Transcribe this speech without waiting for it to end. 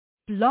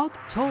Blog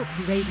Talk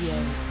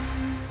Radio.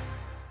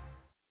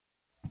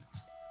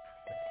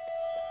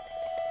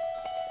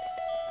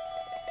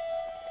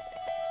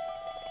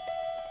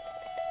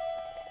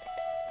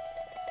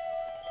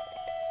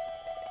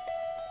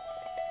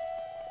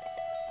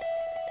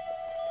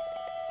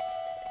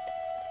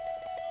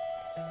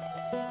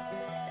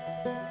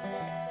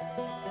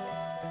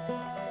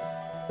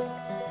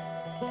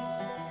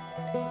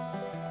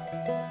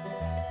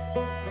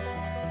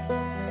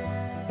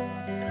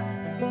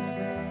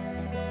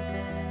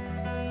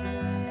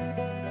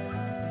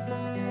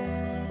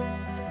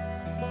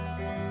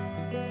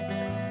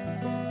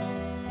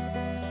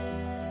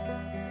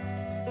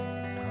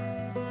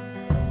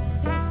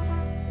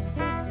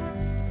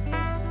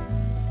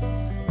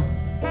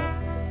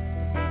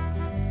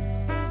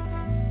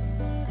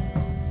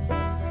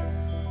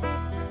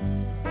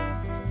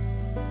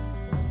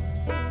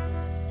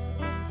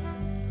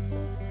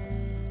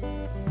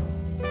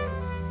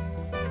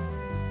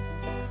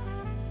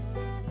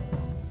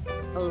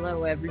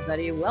 Hello,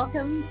 everybody.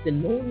 Welcome to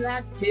Name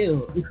That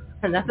Tune,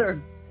 another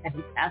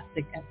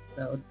fantastic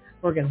episode.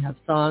 We're going to have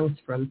songs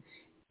from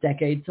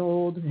decades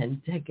old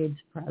and decades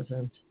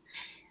present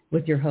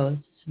with your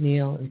hosts,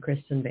 Neil and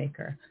Kristin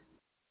Baker.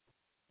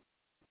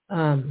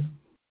 And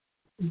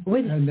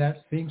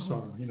that theme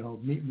song,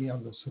 Meet Me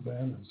on the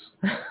Savannahs,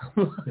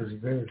 is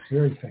very,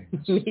 very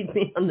famous. Meet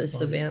Me on the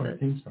Savannahs.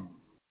 Theme song.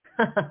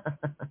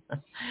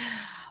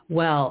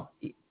 Well,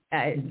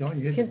 don't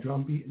you hear the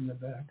drum beat in the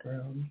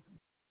background?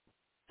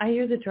 I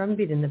hear the drum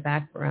beat in the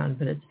background,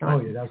 but it's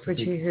not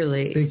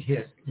particularly big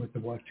hit with the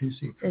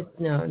Watusi.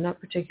 No, not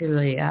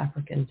particularly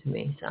African to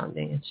me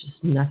sounding. It's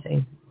just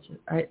nothing.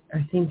 Our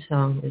theme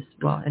song is,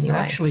 well, anyway,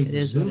 actually, it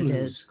is Zulus what it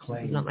is.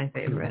 Claim it's not my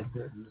favorite. To have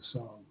written the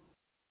song.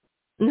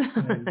 I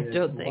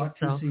don't think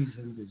so. Watusis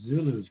and the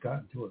Zulus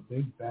got into a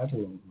big battle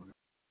over it.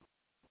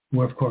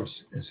 Well, of course,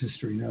 as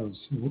history knows,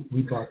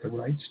 we bought the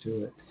rights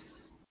to it,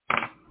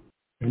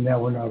 and now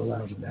we're not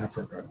allowed in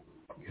Africa.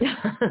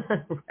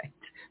 Right.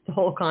 The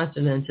whole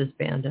continent has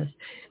banned us.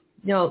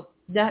 No,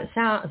 that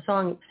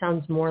song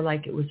sounds more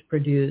like it was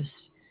produced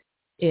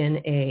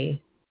in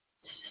a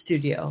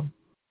studio.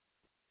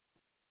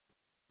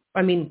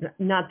 I mean,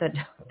 not that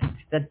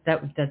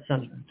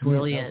sounds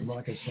brilliant.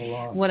 Like a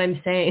salon. What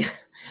I'm saying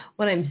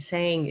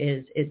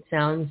is, it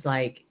sounds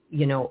like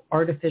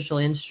artificial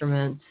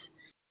instruments,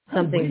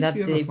 something that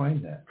they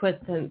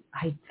put them.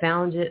 I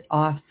found it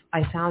on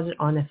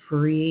a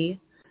free.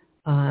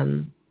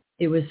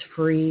 It was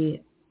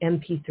free.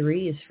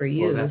 MP3 is for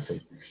use.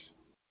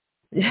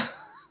 Yeah.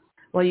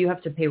 Well, you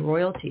have to pay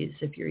royalties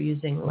if you're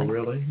using like. Oh,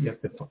 really?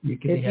 You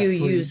can if you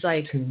use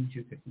like tunes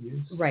you could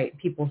use. Right.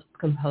 People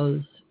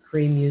compose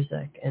free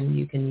music, and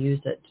you can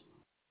use it.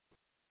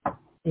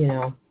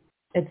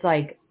 It's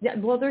like,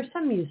 well, there's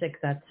some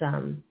music that's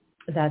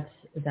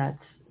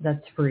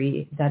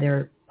free, that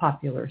are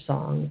popular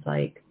songs.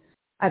 Like,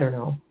 I don't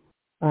know.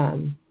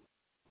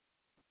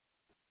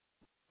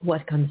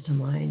 What comes to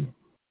mind?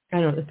 I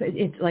don't know.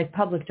 It's like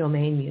public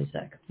domain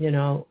music,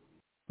 Oh,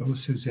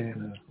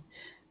 Susanna.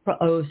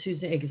 Oh,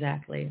 Susanna,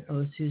 exactly.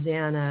 Oh,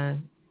 Susanna.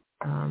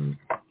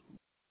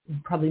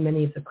 Probably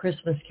many of the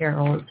Christmas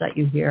carols that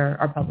you hear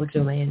are public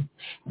domain,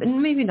 but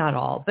maybe not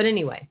all. But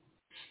anyway,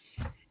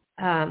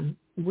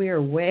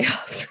 we're way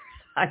off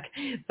track.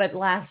 But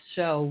last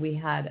show we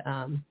had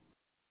a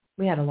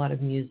lot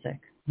of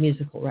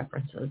musical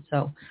references,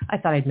 so I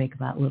thought I'd make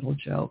that little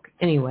joke.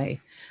 Anyway.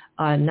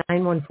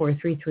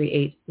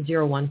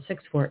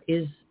 914-338-0164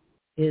 is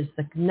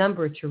the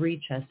number to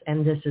reach us,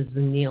 and this is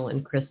the Neil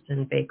and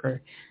Kristin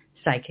Baker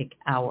Psychic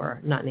Hour,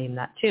 not Name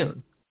That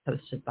Tune,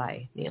 hosted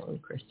by Neil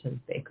and Kristin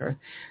Baker,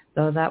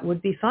 though that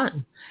would be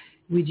fun.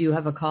 We do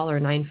have a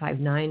caller,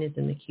 959 is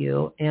in the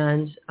queue,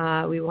 and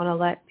we want to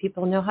let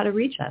people know how to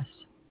reach us.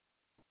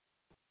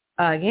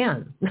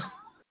 Again,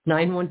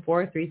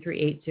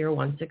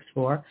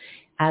 914-338-0164.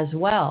 As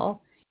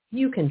well,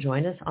 you can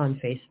join us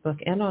on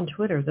Facebook and on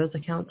Twitter. Those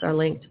accounts are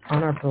linked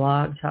on our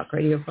blog Talk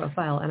Radio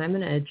profile. And I'm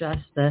going to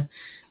adjust the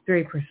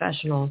very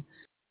professional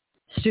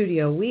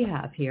studio we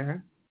have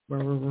here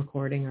where we're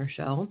recording our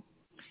show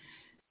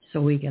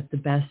so we get the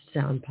best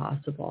sound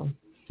possible.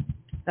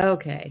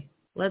 Okay,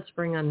 let's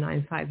bring on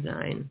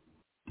 959.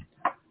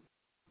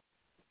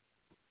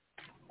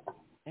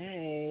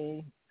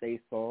 Hey,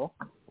 Staysol.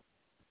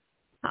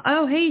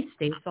 Oh, hey,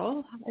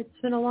 Staysol. It's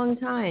been a long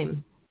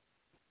time.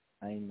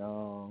 I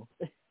know.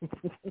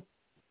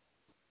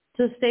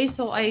 So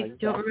Staysol, I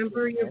don't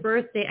remember your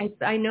birthday.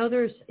 I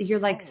know you're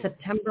like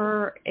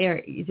September.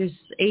 There's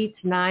 8s,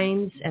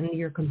 9s, and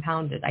you're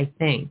compounded, I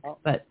think.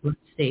 But let's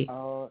see.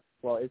 Well,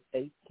 it's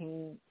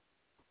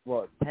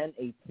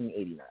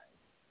 10/18/89.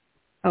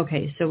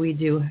 Okay, so we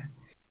do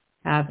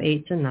have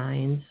 8s and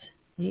 9s,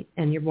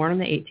 and you're born on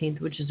the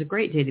 18th, which is a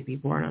great day to be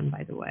born on,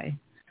 by the way.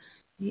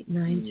 8,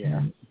 9,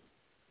 10,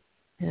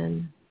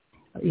 10.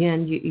 Yeah,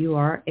 and you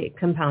are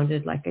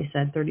compounded, like I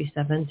said,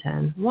 37,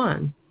 10,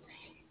 1.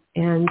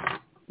 And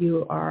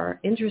you are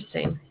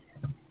interesting.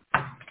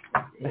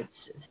 It's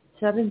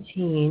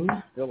 17.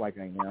 I feel like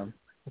I am.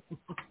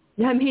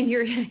 Yeah, I mean,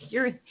 your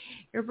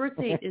birth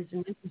date is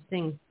an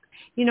interesting,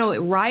 it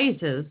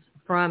rises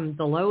from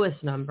the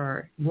lowest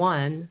number,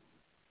 1.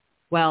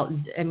 Well,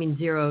 I mean,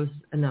 0's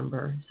a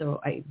number, so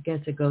I guess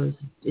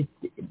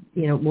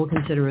we'll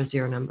consider a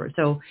 0 number.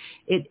 So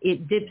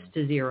it dips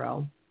to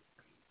 0.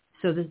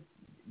 So the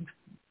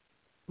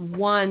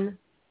 1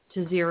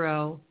 to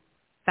 0,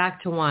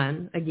 back to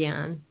 1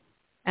 again,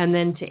 and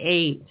then to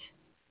 8,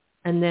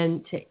 and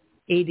then to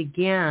 8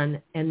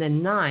 again, and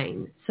then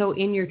 9. So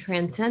in your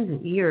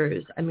transcendent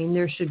years, I mean,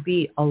 there should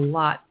be a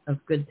lot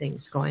of good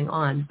things going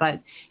on, but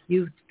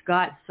you've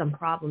got some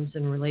problems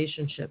in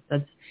relationship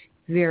that's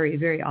very,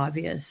 very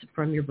obvious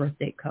from your birth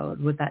date code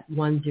with that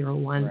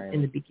 101 Right.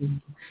 in the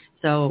beginning.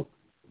 So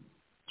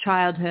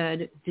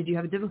childhood, did you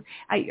have a difficult?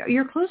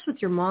 You're close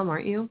with your mom,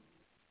 aren't you?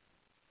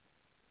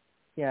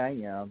 Yeah, I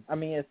am. I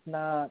mean, it's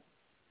not.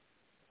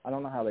 I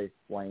don't know how to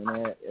explain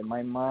it. And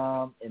my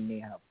mom and me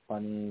have a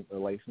funny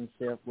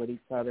relationship with each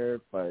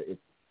other, but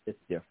it's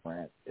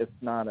different. It's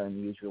not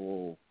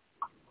unusual.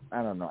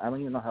 I don't know. I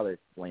don't even know how to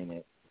explain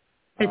it.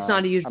 It's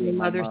not a usual my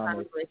mother-son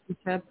mom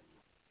relationship.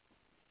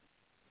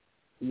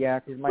 Yeah,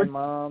 because my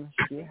mom,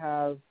 she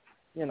has,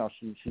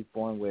 she's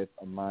born with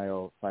a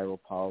mild cerebral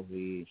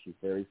palsy. She's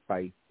very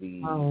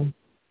feisty. Oh.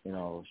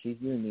 She's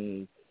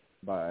unique,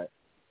 but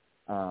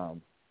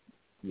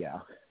yeah.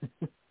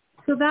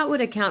 So that would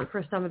account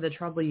for some of the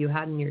trouble you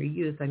had in your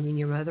youth. I mean,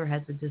 your mother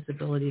has a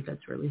disability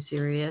that's really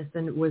serious.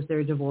 And was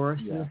there divorce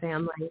in the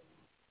family?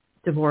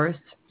 Divorce?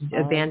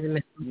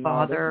 Abandonment from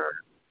father?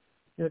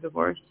 No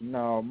divorce?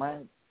 No, my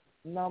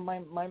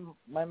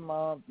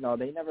mom. No,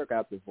 they never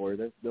got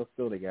divorced. They're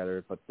still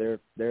together, but they're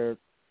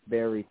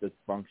very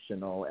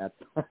dysfunctional at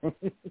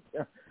times.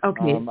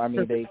 Okay. I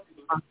mean,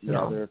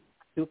 they're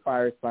two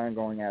fire signs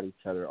going at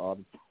each other all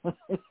the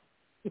time.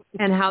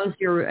 And how's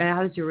your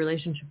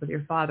relationship with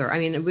your father? I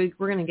mean, we're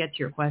going to get to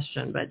your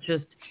question, but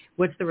just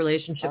what's the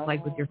relationship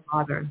like with your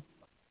father?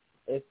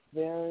 It's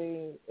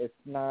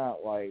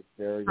not like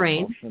very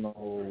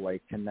emotional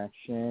like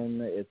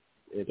connection.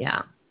 It's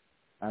yeah.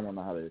 I don't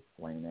know how to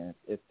explain it.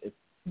 It's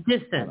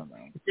distant. I don't know.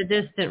 It's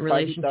a distant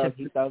relationship.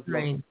 He does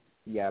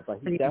but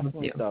he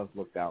definitely does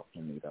look out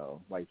for me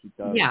though. Like he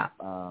does. Yeah.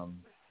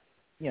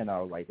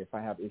 Like if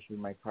I have issues with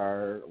my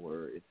car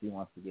or if he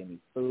wants to give me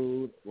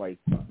food, like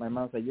my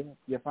mom said,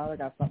 your father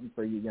got something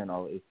for you.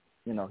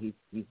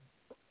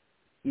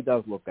 He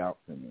does look out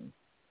for me.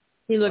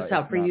 He looks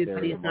out for you,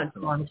 but he's not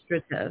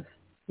demonstrative.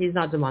 He's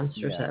not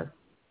demonstrative.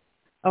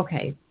 Yeah.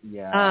 Okay.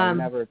 Yeah, I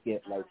never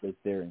get like this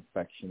their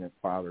affectionate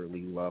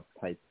fatherly love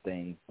type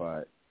thing,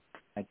 but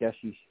I guess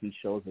he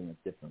shows in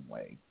a different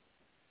way.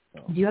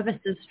 So. Do you have a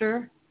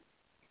sister?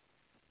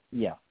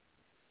 Yeah.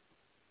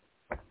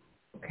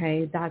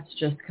 Okay, that's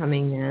just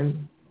coming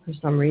in for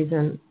some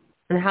reason.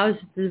 And how's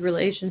the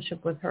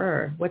relationship with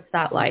her? What's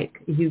that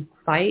like? You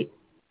fight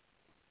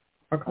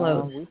or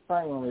close? We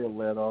fight when we were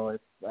little.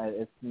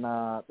 It's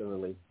not the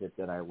relationship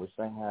that I wish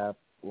I had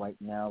right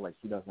now. Like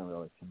she doesn't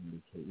really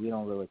communicate. We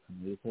don't really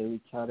communicate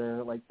with each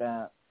other like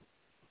that.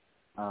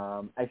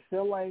 I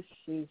feel like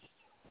she's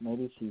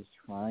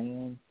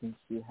trying since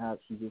she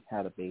just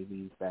had a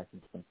baby back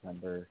in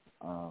September.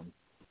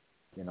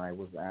 I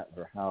was at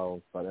her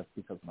house, but that's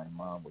because my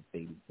mom was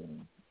babysitting.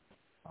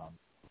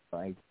 So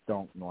I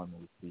don't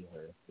normally see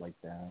her like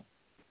that.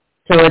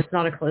 So it's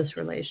not a close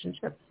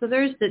relationship. So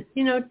there's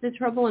the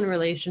trouble in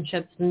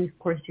relationships, and of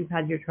course you've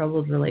had your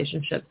troubled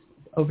relationships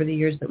over the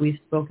years that we've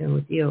spoken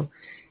with you.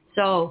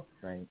 So,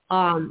 right.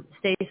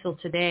 Staisel,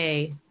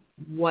 today,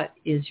 what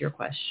is your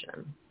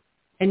question?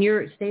 And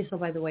Staisel,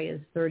 by the way,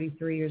 is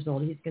 33 years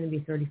old. He's going to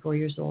be 34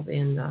 years old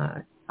in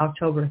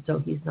October, so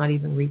he's not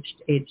even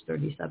reached age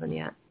 37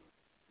 yet.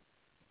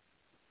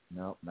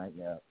 No, not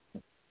yet.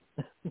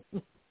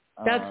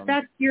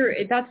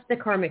 That's the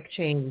karmic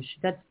change.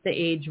 That's the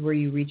age where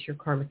you reach your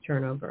karmic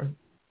turnover.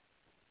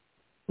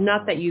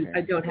 Not that you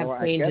don't have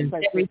changes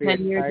every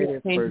 10 years.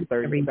 You change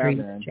every 3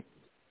 years.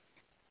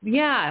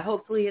 Yeah,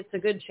 hopefully it's a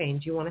good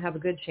change. You want to have a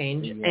good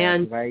change. Yeah,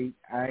 and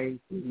I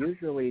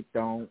usually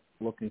don't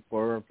looking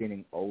forward to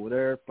getting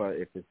older, but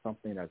if it's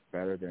something that's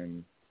better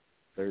than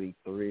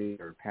 33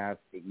 or past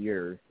 8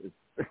 years, it's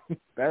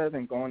better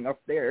than going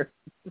up there.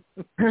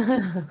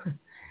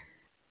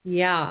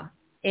 Yeah.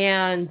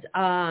 And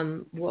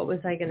what was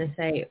I going to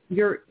say?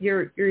 Your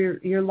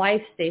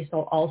life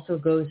Staisel also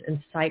goes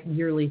in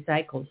yearly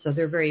cycles. So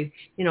they're very,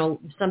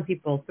 some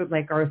people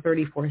like are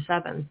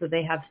 34/7. So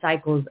they have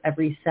cycles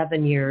every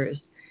 7 years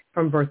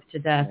from birth to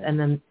death, and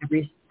then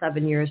every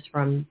 7 years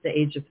from the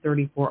age of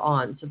 34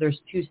 on. So there's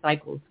 2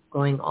 cycles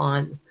going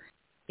on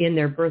in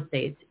their birth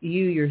dates.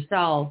 You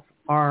yourself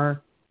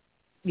are,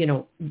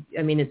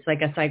 it's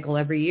like a cycle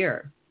every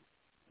year.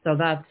 So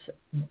that's,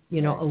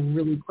 a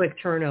really quick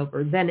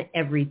turnover. Then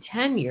every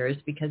 10 years,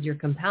 because you're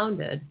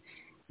compounded,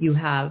 you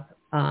have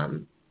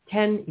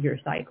 10-year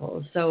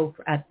cycles. So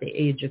at the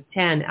age of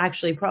 10,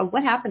 actually,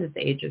 what happened at the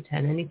age of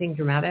 10? Anything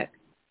dramatic?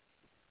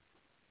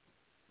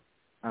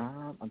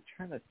 I'm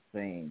trying to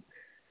think.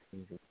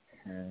 Age of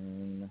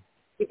 10.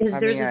 Because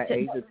at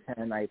age of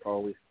 10, I've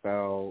always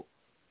felt,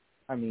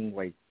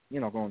 like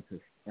going to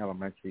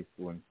elementary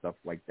school and stuff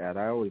like that,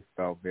 I always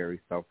felt very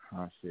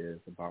self-conscious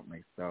about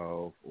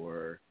myself,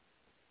 or,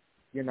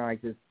 I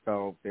just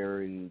felt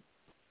very,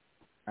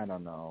 I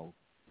don't know,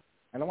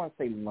 I don't want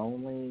to say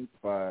lonely,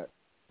 but,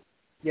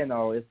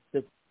 it's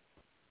just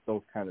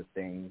those kind of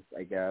things,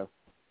 I guess.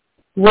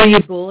 Were you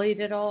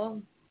bullied at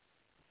all?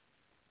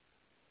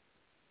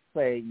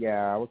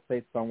 I would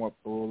say somewhat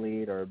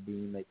bullied or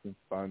being making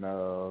fun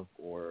of,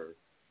 or,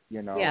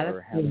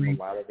 or having a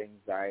lot of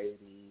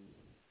anxiety.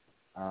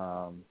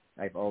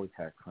 I've always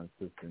had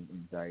consistent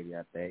anxiety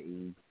at that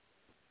age.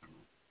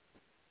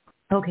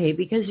 Okay,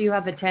 because you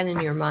have a 10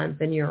 in your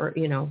month and you're,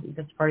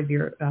 that's part of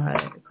your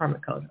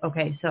karmic code.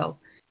 Okay, so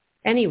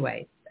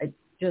anyway,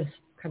 just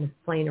kind of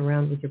playing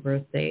around with your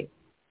birth date.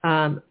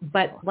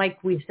 But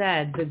like we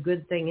said, the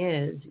good thing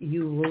is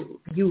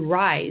you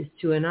rise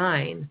to a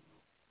 9.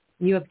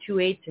 You have 2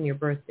 8s in your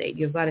birth date.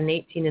 You've got an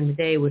 18 in the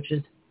day, which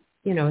is,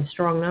 a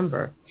strong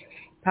number.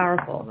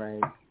 Powerful.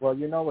 Right. Well,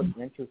 what's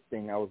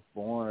interesting? I was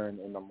born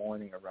in the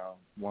morning around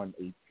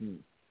 1:18.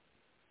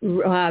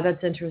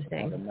 That's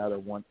interesting. And another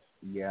one,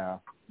 yeah.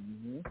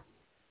 Mm-hmm.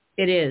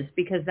 It is,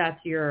 because that's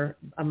a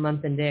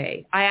month and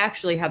day. I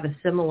actually have a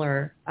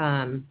similar,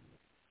 in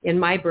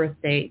my birth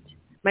date.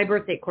 My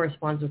birth date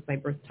corresponds with my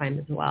birth time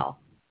as well,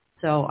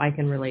 so I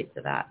can relate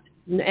to that.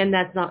 And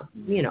that's not,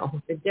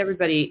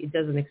 everybody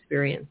doesn't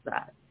experience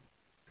that.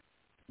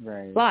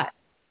 Right. But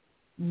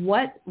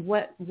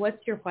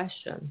what's your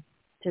question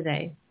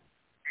today?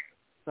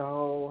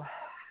 So,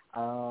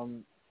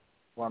 it's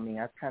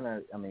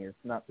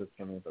not just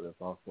for me, but it's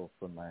also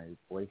for my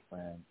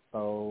boyfriend.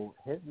 So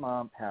his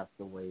mom passed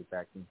away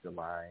back in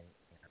July.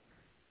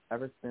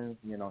 Ever since,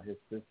 his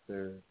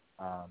sister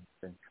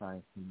been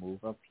trying to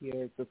move up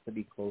here just to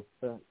be close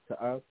to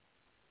us.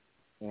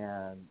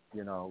 And,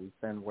 we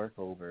send work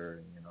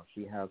over, and,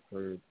 she has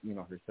her,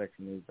 her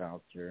Section 8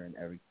 voucher and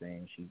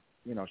everything. She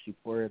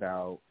poured it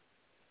out,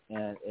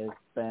 and it's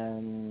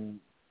been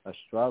a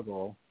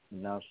struggle.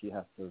 And now she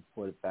has to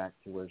put it back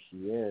to where she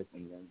is,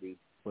 and then we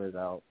put it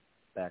out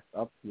back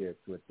up here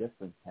to a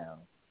different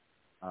town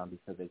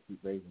because they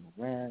keep raising the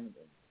rent.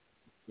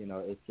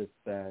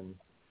 And,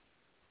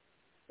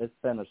 it's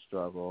been a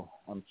struggle.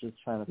 I'm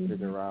just trying to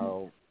figure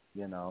out,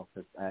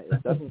 because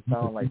it doesn't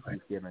sound like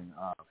she's giving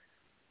up.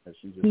 That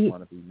she just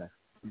want to be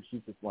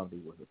She just want to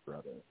be with her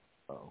brother.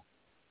 So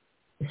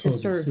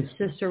sister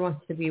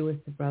wants to be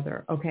with the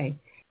brother. Okay,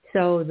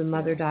 so the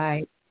mother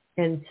died,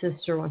 and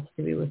sister wants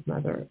to be with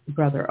brother.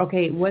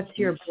 Okay, what's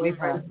your boyfriend?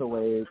 She passed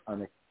away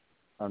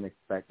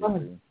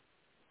unexpectedly.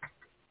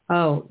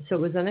 Oh, so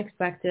it was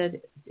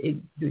unexpected.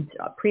 It's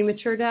a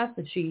premature death.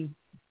 I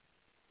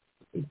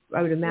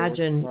would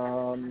imagine.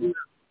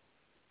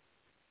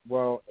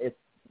 Well, it's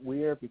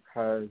weird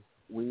because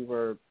we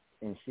were.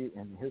 And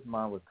his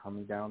mom was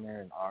coming down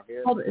there in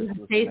August.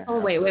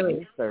 Cecil, wait. I'm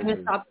going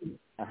to stop you.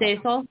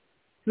 Cecil,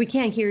 we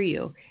can't hear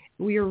you.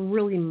 We're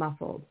really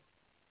muffled.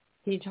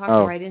 Can you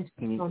talk right into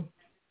the phone?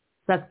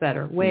 That's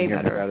better. Way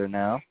better. Better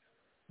now?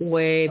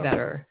 Way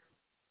better.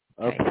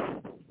 Okay.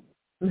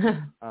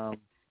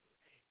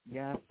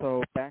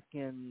 So back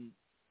in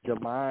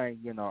July,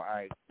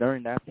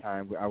 during that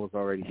time, I was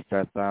already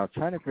stressed out,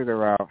 trying to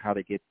figure out how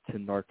to get to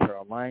North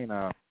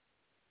Carolina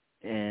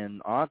in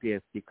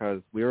August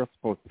because we were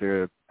supposed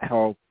to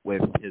help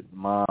with his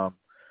mom,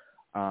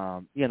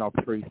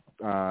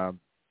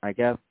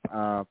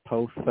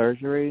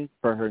 post-surgery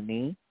for her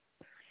knee.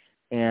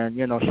 And,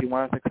 she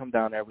wanted to come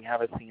down there. We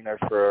haven't seen her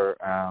for,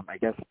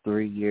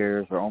 3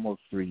 years or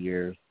almost 3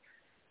 years.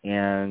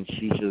 And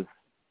she just,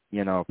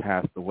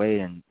 passed away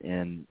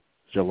in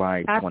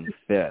July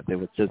 25th. It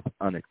was just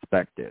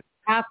unexpected.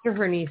 After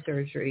her knee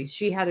surgery.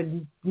 She had a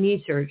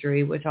knee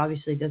surgery, which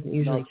obviously doesn't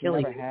usually kill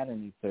you. She never had a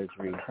knee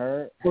surgery.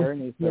 Her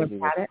knee surgery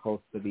was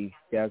supposed to be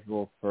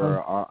scheduled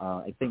for,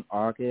 I think,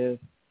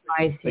 August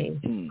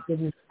 16th.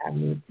 Didn't have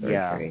knee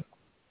surgery.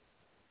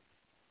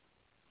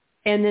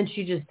 Yeah. And then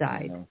she just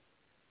died.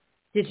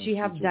 Did she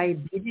have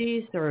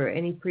diabetes or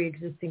any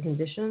pre-existing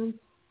conditions?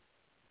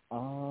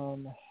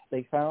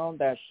 They found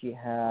that she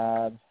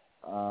had...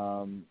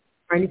 or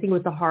anything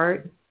with the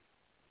heart?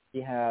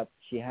 She had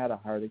a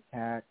heart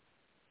attack.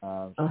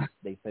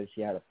 They said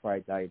she had a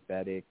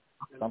pre-diabetic,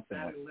 something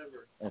like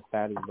a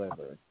fatty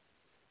liver.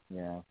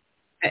 Yeah.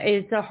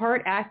 Is the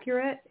heart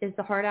accurate? She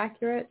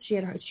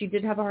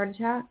did have a heart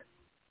attack?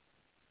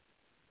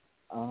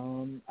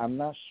 I'm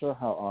not sure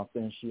how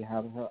often she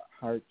had her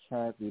heart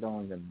checked. We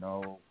don't even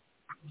know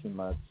too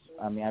much.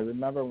 I mean, I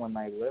remember when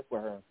I lived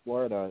with her in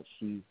Florida,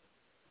 she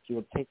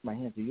would take my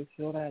hand. Do you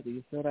feel that? Do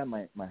you feel that?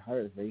 My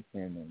heart is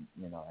racing,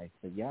 and I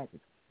said, yeah, I can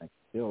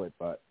feel it,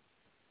 but.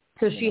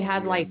 So she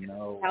had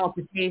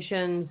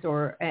palpitations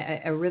or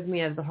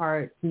arrhythmia of the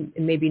heart,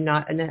 maybe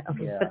not.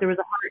 But there was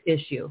a heart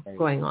issue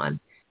going on,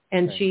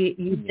 and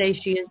you say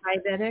she is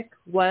diabetic?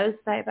 Was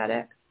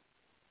diabetic?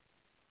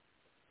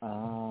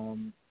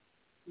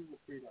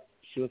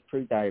 She was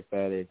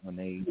pre-diabetic when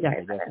they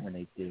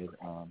did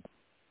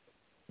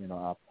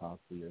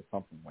autopsy or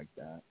something like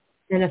that.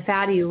 And a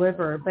fatty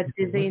liver, but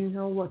did they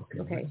know what?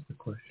 Okay.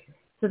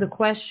 So the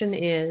question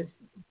is,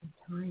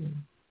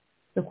 time.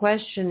 The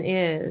question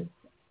is,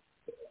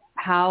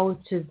 how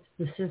does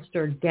the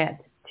sister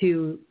get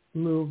to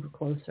move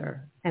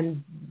closer?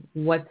 And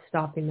what's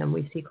stopping them?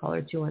 We see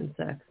caller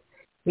 216.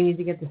 We need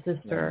to get the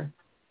sister.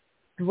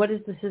 Yeah. What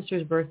is the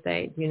sister's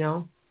birthday? Do you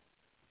know?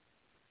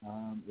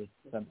 It's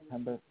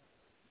September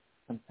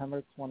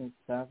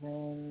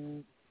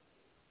 27,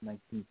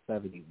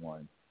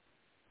 1971.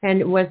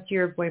 And what's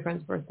your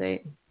boyfriend's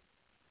birthday?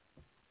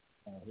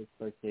 His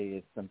birthday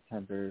is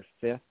September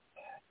 5th,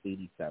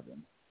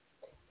 87.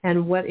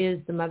 And what is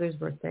the mother's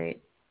birthday?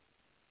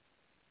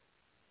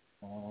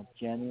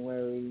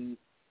 January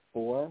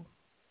 4,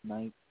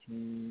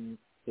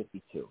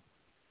 1952.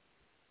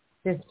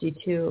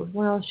 52.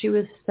 Well, she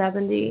was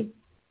 71,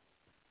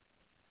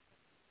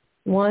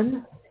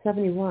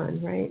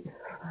 right?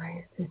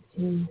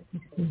 15,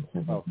 16,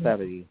 17. Oh,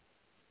 70.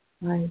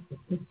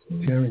 15.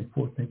 January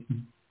 4th,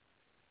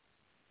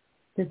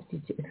 52.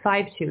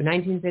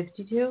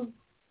 1952?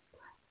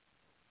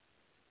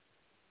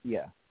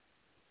 Yeah.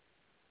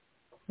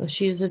 Well,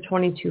 she's a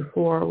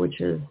 22-4,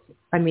 which is,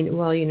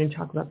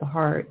 talk about the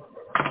heart,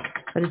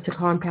 but it's a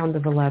compound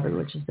of 11,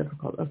 which is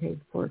difficult. Okay,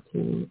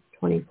 14,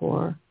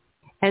 24.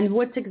 And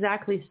what's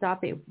exactly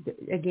stopping?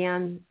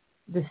 Again,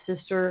 the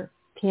sister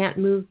can't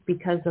move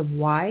because of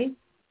why?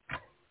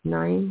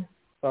 9?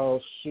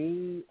 So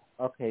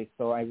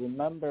so I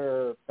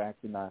remember back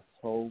in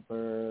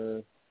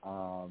October,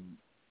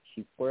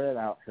 she ported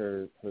out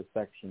her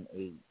Section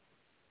 8.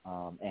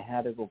 It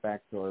had to go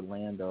back to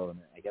Orlando, and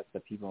I guess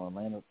the people in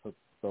Orlando took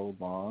so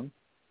long.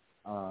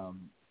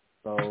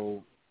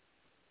 So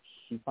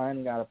she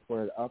finally got it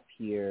ported up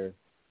here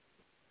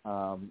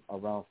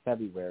around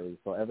February.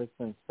 So ever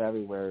since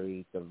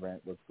February, the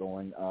rent was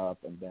going up,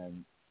 and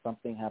then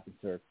something happened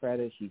to her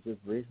credit. She just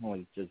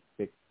recently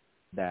fixed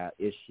that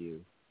issue,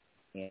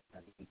 and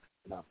she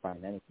could not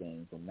find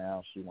anything. So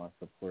now she wants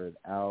to port it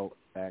out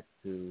back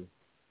to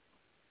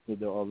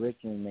the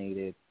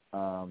originated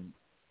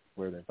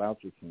where the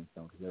voucher came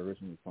from, because they're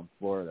originally from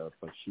Florida,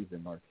 but she's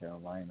in North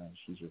Carolina, and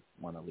she just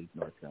want to leave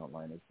North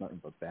Carolina. It's nothing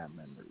but bad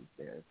memories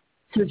there.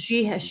 So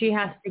she has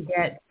to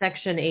get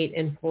Section 8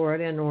 in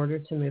Florida in order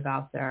to move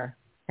out there,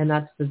 and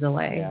that's the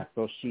delay. Yeah,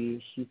 so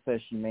she says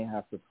she may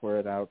have to pour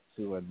it out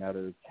to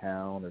another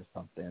town or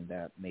something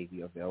that may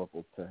be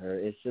available to her.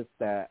 It's just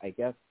that I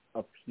guess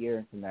up here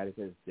in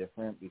Connecticut is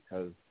different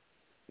because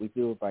we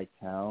do it by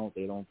town.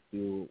 They don't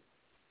do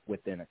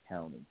within a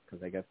county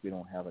because I guess we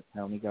don't have a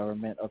county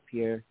government up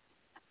here.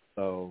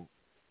 So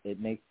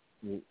it makes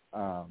it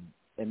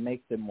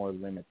more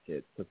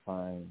limited to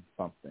find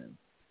something.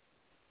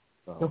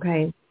 So.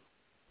 Okay.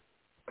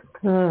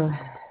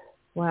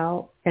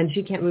 Well, and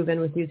she can't move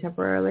in with you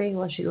temporarily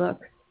while she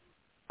looks.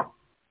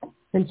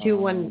 And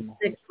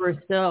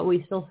 216,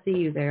 we still see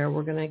you there.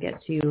 We're going to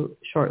get to you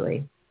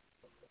shortly.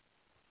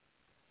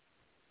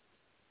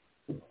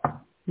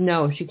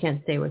 No, she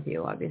can't stay with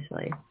you,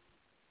 obviously.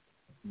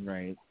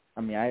 Right.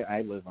 I mean,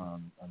 I live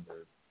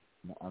under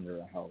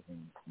a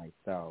housing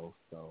myself,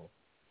 so.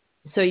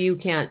 So you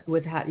can't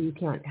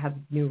have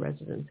new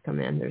residents come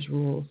in. There's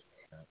rules.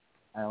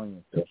 I don't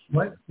even think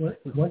what is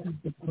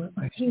the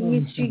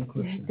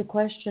question? The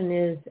question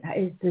is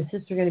the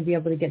sister going to be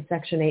able to get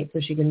Section 8 so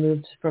she can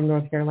move from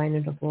North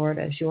Carolina to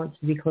Florida? She wants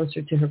to be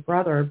closer to her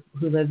brother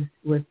who lives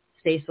with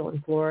Stasel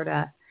in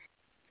Florida.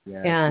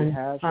 Yeah, and,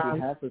 she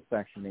has a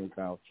Section 8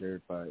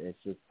 voucher, but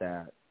it's just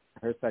that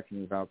her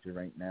Section 8 voucher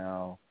right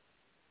now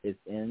is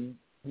in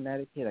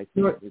Connecticut. I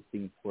think it's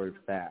being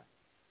ported back,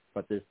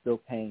 but they're still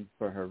paying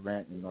for her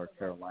rent in North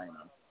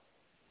Carolina.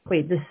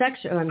 Wait, the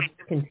section, I'm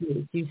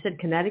confused. You said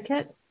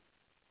Connecticut?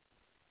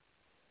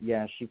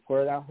 Yeah, she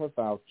poured out her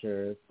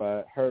vouchers,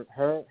 but her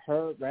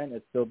rent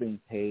is still being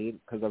paid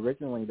because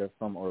originally they're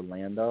from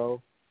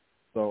Orlando.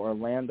 So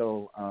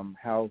Orlando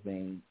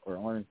housing or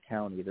Orange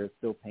County, they're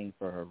still paying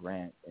for her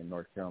rent in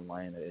North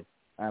Carolina.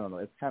 I don't know.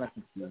 It's kind of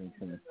confusing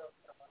to me.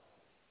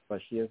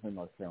 But she is in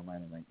North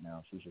Carolina right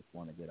now. She just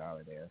want to get out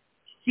of there.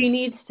 She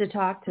needs to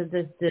talk to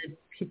the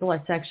people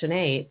at Section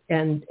 8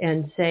 and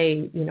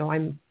say,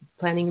 I'm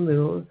planning to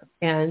move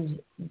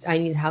and I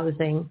need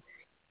housing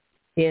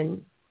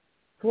in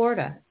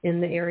Florida,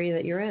 in the area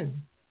that you're in.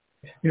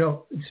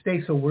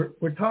 Stasel,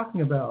 we're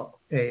talking about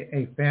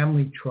a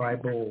family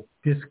tribal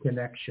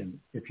disconnection,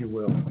 if you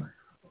will.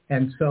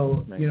 And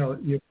so,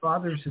 your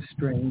father's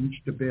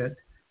estranged a bit.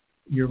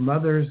 Your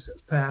mother's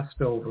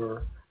passed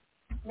over.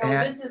 No,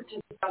 this is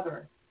his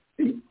brother.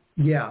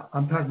 Yeah,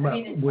 I'm talking about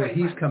where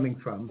he's coming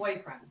from.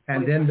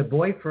 And then the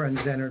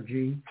boyfriend's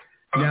energy.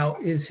 Now,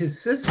 is his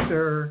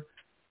sister,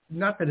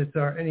 not that it's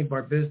any of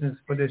our business,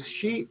 but is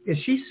she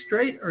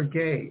straight or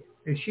gay?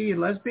 Is she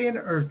lesbian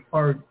or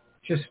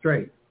just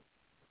straight?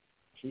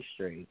 She's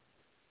straight.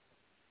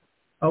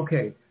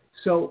 Okay,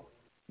 so,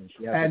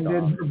 and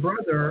then her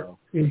brother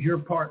is your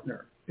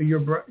partner.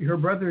 Her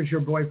brother is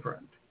your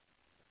boyfriend.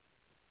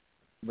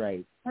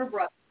 Right. Her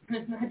brother.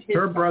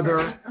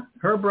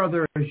 Her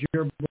brother is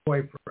your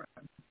boyfriend.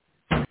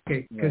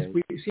 Okay, because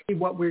we see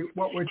what we're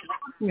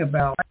talking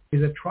about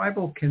is a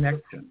tribal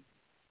connection,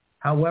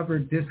 however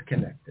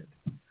disconnected.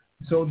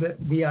 So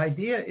the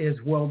idea is,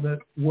 will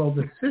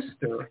the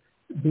sister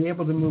be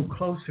able to move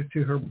closer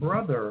to her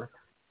brother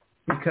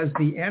because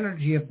the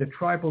energy of the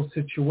tribal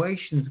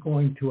situation is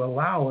going to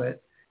allow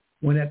it,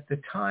 when at the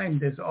time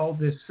there's all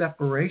this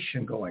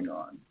separation going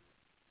on.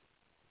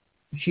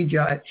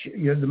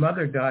 The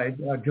mother died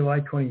July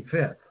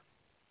 25th,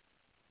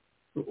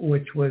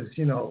 which was,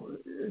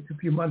 it's a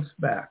few months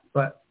back.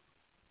 But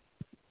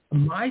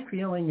my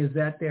feeling is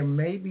that there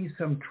may be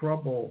some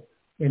trouble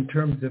in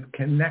terms of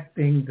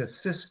connecting the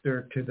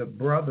sister to the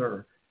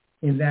brother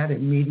in that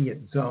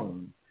immediate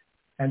zone.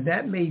 And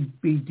that may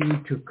be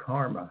due to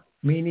karma,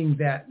 meaning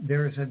that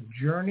there's a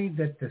journey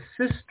that the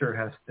sister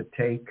has to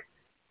take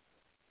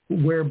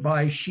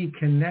whereby she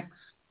connects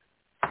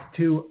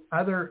to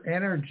other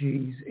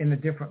energies in a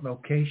different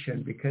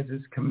location because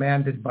it's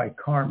commanded by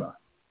karma.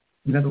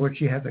 In other words,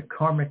 she has a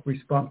karmic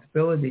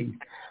responsibility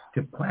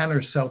to plant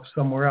herself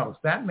somewhere else.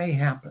 That may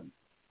happen.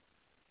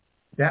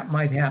 That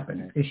might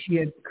happen. Is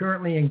she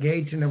currently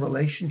engaged in a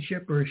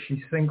relationship, or is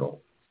she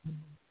single?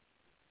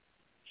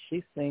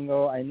 She's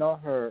single. I know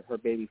her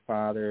baby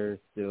father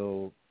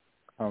still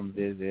come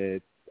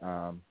visit.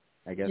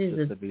 I guess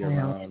just to be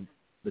around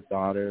the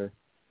daughter.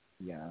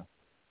 Yeah.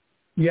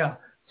 Yeah.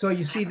 So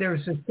you see,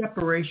 there's a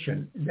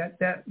separation.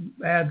 That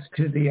adds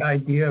to the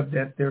idea of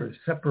that there's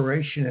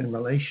separation in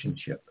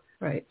relationship.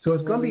 Right. So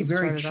it's going to be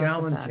very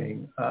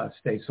challenging,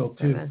 Staisel,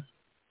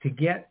 to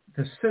get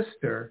the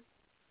sister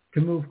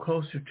to move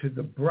closer to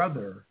the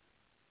brother,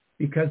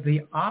 because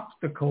the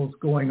obstacles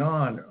going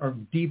on are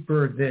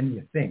deeper than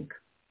you think.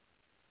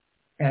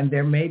 And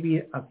there may be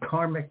a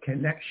karmic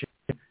connection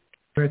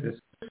where the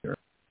sister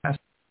has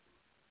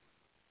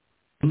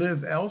to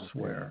live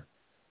elsewhere.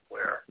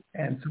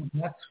 And so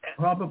that's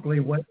probably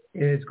what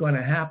is going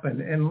to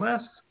happen,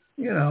 unless,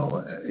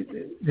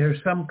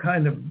 there's some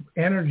kind of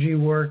energy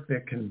work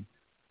that can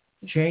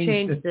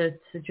change the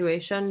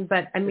situation.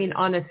 But I mean,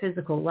 on a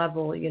physical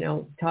level,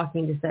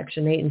 talking to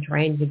Section 8 and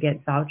trying to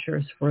get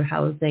vouchers for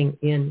housing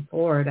in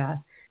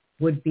Florida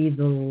would be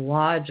the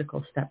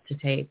logical step to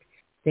take.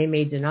 They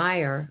may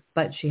deny her,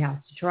 but she has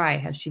to try.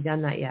 Has she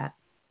done that yet?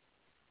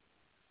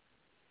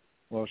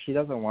 Well, she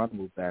doesn't want to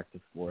move back to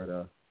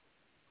Florida.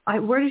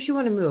 Where does she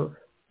want to move?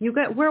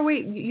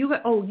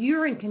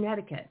 You're in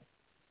Connecticut.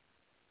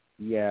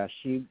 Yeah,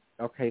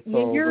 okay,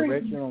 so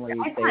originally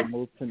they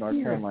moved to North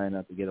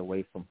Carolina to get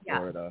away from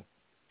Florida.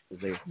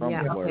 Because they were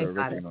from Florida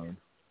originally.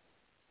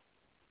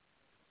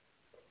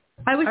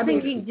 I was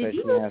thinking, did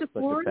you move to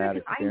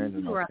Florida? I knew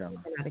you were in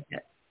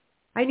Connecticut.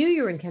 I knew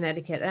you were in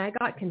Connecticut, and I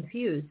got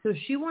confused. So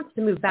she wants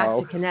to move back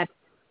to Connecticut,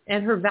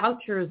 and her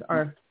vouchers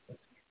are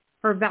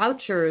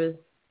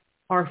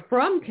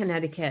from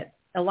Connecticut,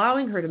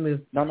 allowing her to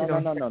move. No.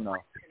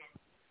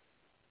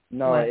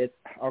 No, it's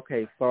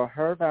okay. So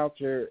her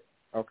voucher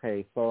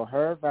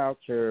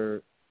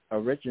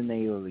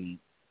originally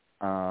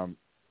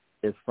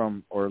is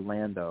from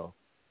Orlando,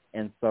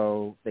 and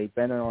so they've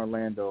been in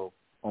Orlando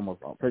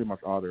pretty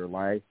much all their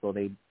life. So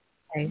they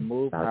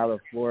moved out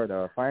of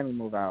Florida, finally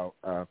moved out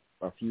a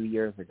few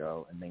years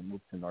ago, and they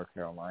moved to North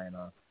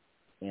Carolina.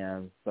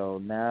 And so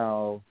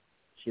now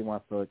she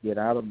wants to get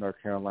out of North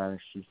Carolina.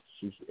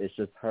 It's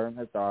just her and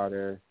her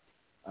daughter.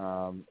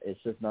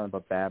 It's just nothing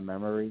but bad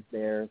memories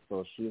there.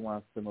 So she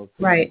wants to move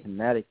to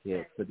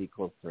Connecticut to be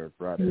close to her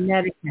brother.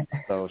 Connecticut.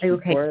 So she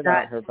poured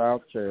out her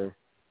voucher.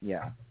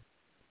 Yeah.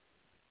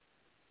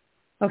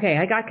 Okay,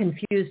 I got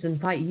confused and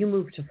thought you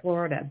moved to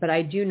Florida, but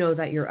I do know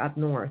that you're up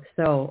north.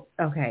 So,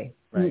 okay.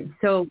 Right.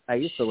 So I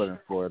used to live in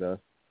Florida.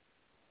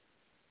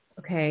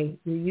 Okay,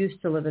 you used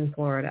to live in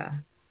Florida.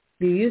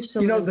 You used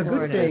to live in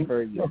Florida.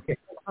 That's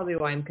probably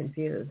why I'm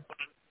confused.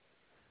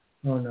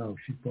 Oh no,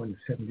 she's born in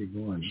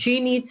 71. She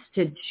needs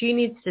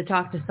to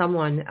talk to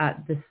someone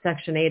at the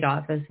Section 8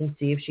 office and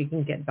see if she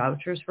can get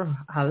vouchers for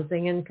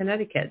housing in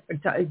Connecticut. Or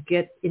to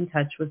get in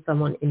touch with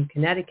someone in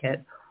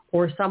Connecticut,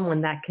 or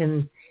someone that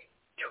can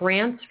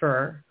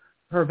transfer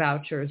her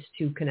vouchers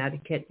to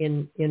Connecticut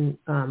in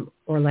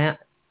Orlando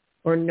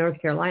or North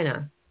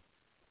Carolina.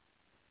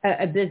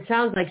 It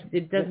sounds like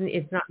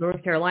it's not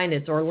North Carolina.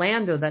 It's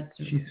Orlando.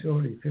 She's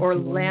already 51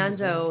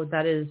 Orlando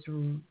that is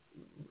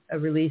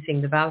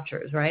releasing the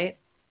vouchers, right?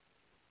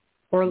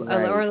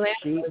 Orlando.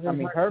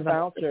 Her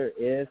voucher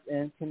is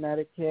in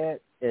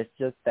Connecticut. It's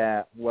just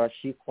that what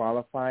she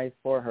qualifies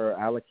for, her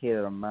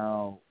allocated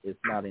amount, is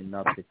not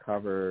enough to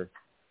cover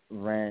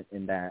rent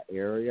in that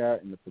area,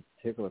 in the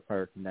particular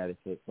part of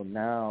Connecticut. So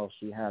now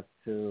she has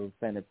to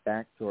send it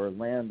back to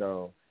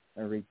Orlando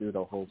and redo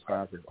the whole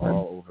process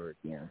all over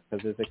again,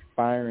 because it's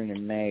expiring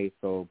in May.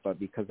 So, but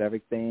because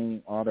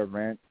everything, all the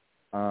rent,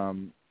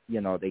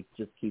 they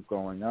just keep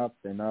going up,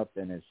 and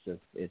it's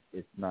just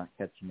it's not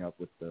catching up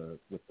with the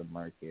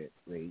market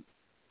rate,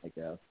 I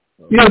guess.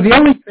 So. The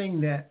only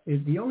thing that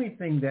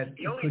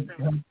could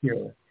help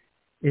here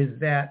is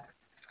that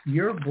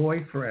your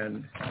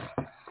boyfriend's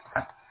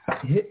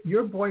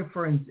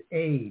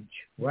age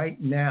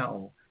right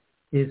now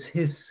is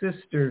his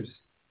sister's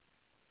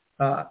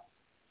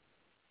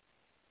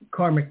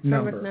karmic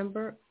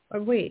number.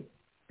 Wait.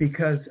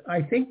 Because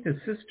I think the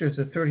sister's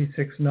a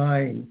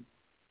 36-9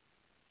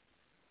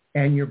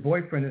 and your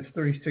boyfriend is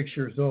 36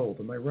 years old.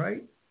 Am I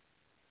right?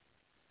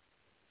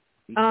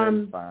 He's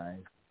 35.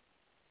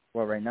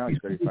 Well, right now he's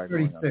 35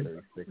 going on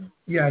 36.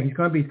 Yeah, he's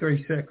going to be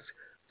 36.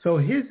 So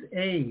his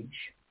age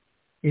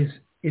is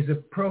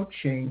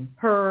approaching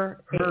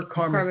her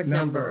karmic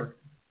number.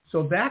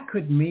 So that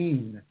could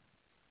mean,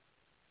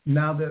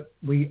 now that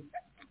we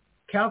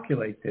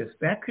calculate this,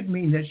 that could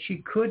mean that she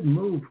could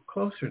move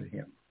closer to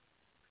him,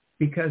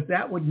 because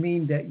that would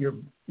mean that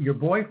your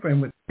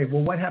boyfriend would say,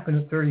 well, what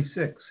happened at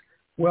 36?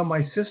 Well,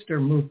 my sister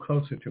moved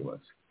closer to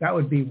us. That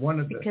would be one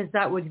of the... Because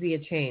that would be a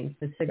change.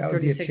 The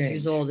 36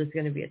 years old is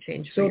going to be a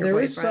change for your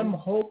boyfriend. So there is some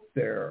hope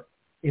there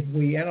if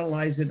we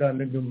analyze it on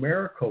a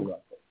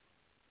numerical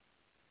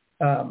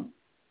level.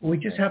 We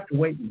just have to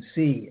wait and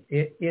see.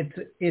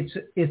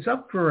 It's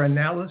up for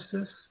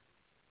analysis,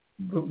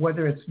 but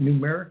whether it's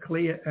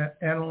numerically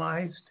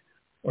analyzed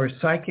or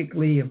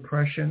psychically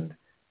impressioned.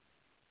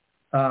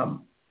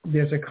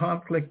 There's a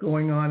conflict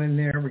going on in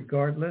there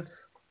regardless,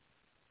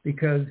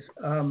 because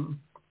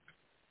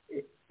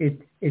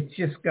it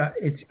just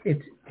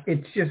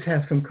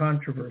has some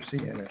controversy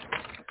in it.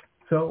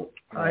 So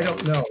I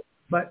don't know,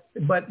 but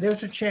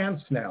there's a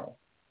chance now,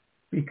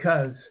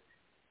 because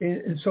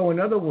so in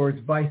other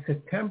words, by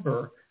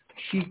September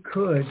she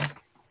could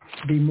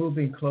be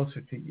moving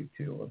closer to you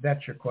two. If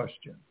that's your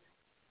question,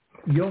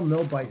 you'll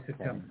know by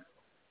September.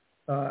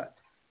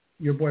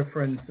 Your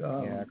boyfriend's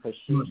because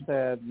she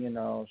said,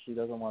 she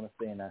doesn't want to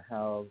stay in the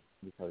house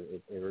because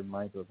it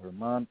reminds her of her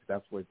mom.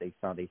 That's what they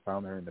found. They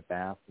found her in the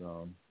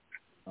bathroom,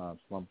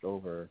 slumped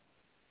over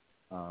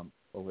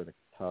the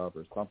tub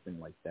or something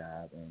like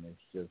that, and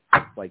it's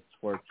like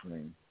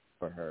torturing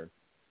for her.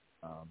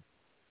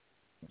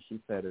 And she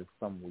said there's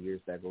some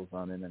weird that goes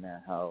on in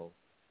that house,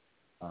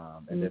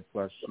 and then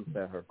plus she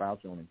said her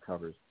bathroom only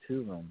covers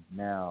 2 rooms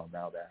now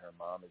that her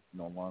mom is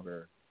no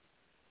longer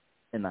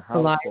in the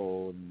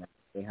household. And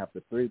they have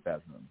the 3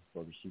 bedrooms,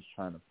 so she's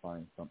trying to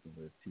find something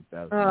with 2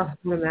 bedrooms. Oh,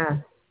 what a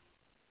mess!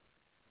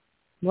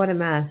 What a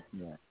mess!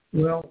 Yeah.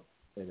 Well,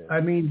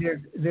 I mean,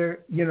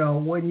 there.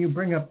 When you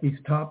bring up these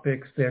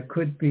topics, there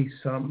could be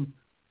some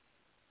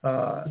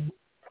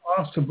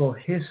possible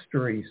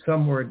history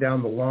somewhere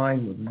down the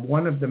line with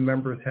one of the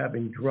members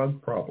having drug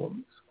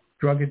problems,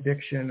 drug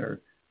addiction or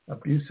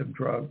abuse of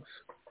drugs.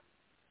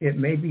 It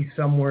may be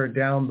somewhere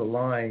down the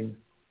line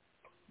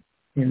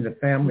in the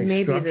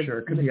family structure.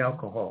 It could be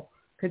alcohol.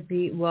 Could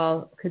be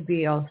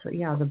also,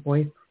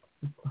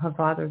 her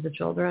father of the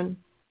children.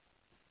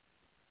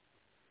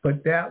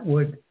 But that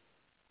would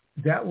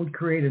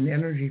create an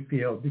energy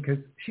field, because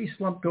she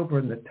slumped over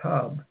in the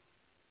tub.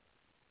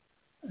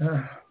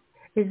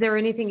 Is there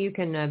anything you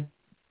can?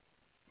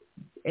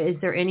 Is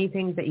there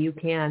anything that you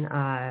can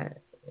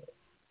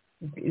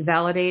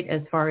validate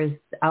as far as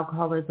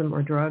alcoholism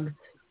or drugs?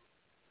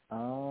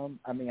 I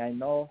mean, I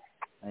know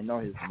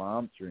his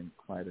mom drinks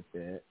quite a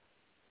bit,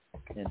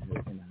 and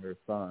her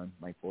son,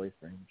 my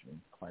boyfriend,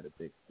 drinks quite a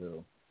bit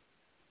too.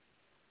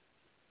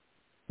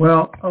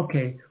 Well,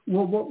 okay.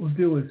 Well, what we'll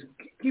do is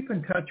keep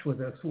in touch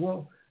with us.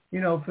 We'll,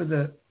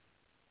 if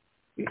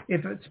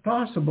it's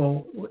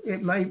possible,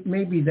 it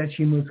may be that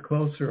she moves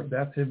closer. If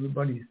that's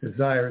everybody's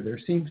desire, there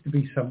seems to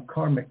be some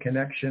karmic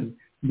connection,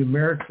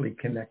 numerically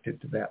connected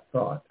to that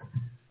thought.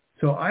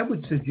 So I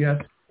would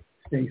suggest,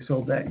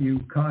 Cecil, that you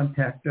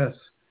contact us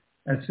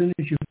as soon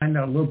as you find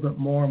out a little bit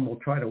more, and we'll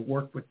try to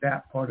work with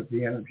that part of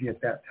the energy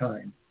at that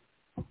time.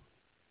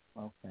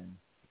 Okay.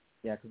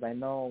 Yeah, because I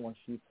know when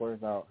she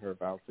pours out her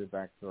voucher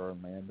back to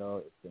Orlando,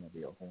 it's going to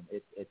be a home.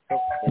 It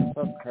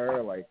took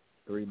her like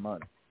 3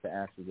 months to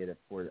actually get it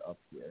poured up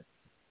here,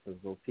 because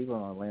those people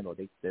in Orlando,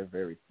 they're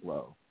very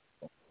slow.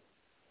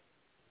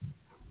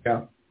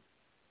 Yeah.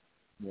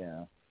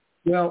 Yeah.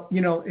 Well,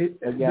 I'll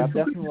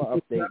definitely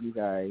update you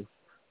guys.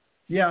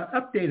 Yeah,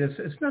 update us.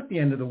 It's not the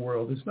end of the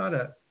world. It's not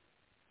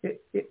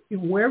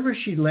wherever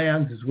she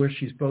lands is where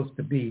she's supposed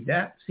to be.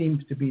 That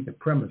seems to be the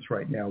premise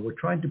right now. We're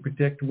trying to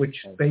predict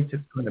which space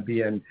it's going to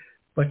be in,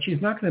 but she's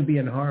not going to be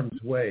in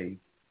harm's way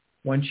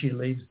when she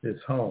leaves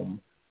this home.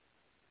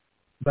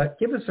 But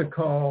give us a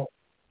call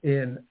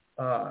as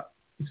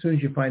soon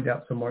as you find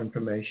out some more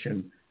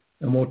information,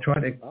 and we'll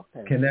try to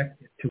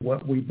connect to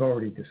what we've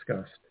already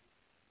discussed.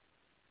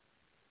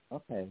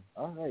 Okay.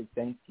 All right.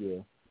 Thank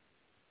you.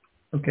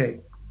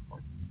 Okay.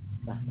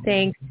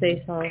 Thanks,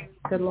 Cecil.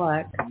 Good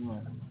luck.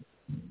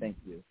 Thank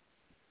you.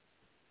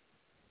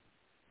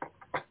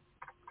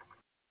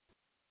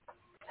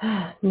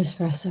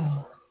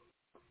 Nespresso.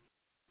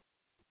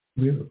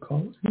 We have a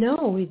call? No,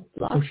 we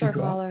lost our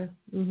caller.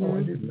 Mm-hmm. Oh,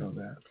 I didn't know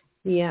that.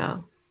 Yeah.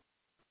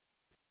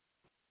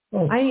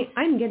 Oh.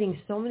 I'm getting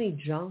so many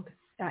junk.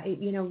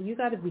 You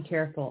got to be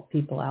careful,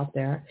 people out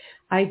there.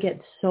 I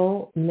get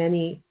so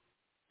many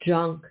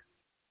junk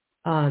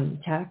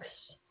texts,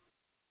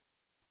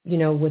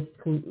 with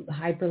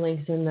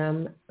hyperlinks in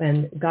them,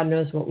 and God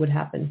knows what would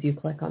happen if you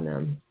click on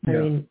them. Yeah. I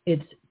mean,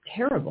 it's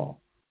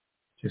terrible.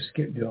 Just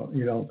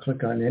you don't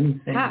click on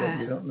anything that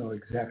you don't know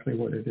exactly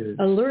what it is.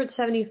 Alert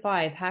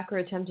 75, hacker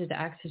attempted to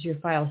access your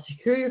files.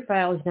 Secure your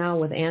files now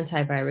with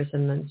antivirus.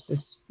 And then it's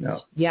just,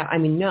 no. Yeah,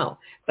 no,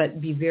 but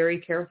be very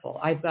careful.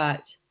 I've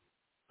got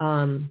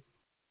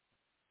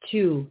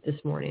 2 this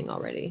morning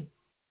already.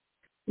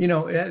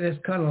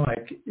 It's kind of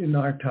like in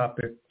our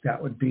topic,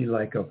 that would be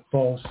like a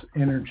false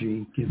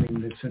energy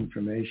giving this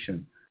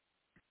information.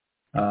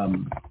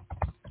 And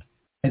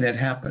it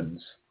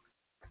happens.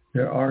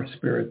 There are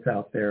spirits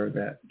out there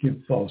that give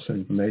false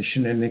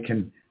information,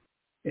 and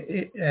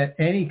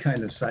any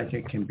kind of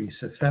psychic can be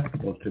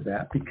susceptible to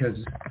that because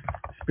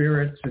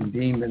spirits and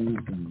demons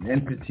and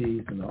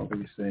entities and all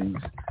these things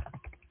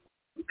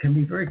can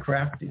be very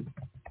crafty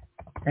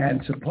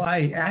and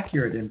supply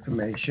accurate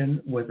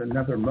information with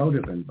another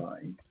motive in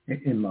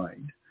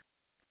mind.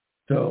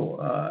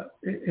 So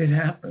it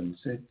happens.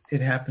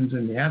 It happens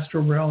in the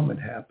astral realm. It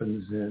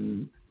happens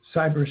in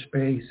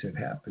cyberspace. It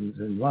happens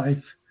in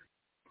life.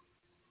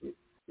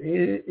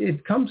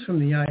 It comes from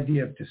the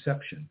idea of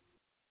deception.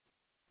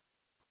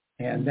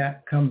 And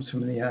that comes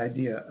from the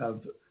idea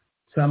of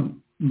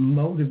some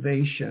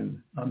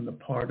motivation on the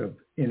part of,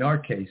 in our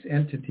case,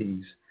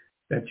 entities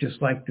that just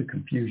like to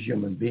confuse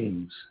human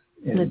beings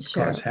and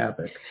cause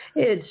havoc.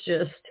 It's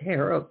just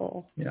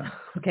terrible. Yeah.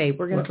 Okay,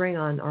 we're going to bring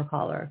on our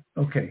caller.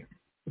 Okay.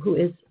 Who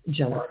is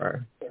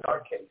Jennifer. In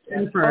our case.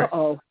 Jennifer.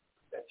 Uh-oh.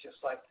 That just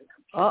like to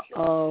confuse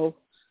Uh-oh.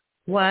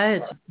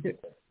 What?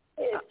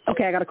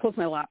 Okay, I got to close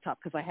my laptop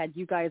because I had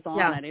you guys on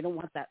and I don't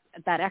want that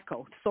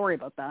echo. Sorry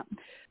about that.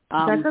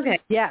 That's okay.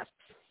 Yes.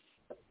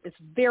 It's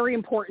very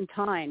important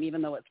time,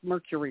 even though it's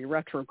Mercury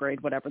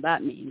retrograde, whatever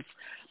that means.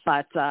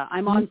 But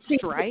I'm on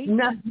strike.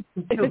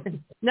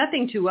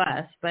 Nothing to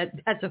us, but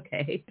that's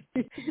okay.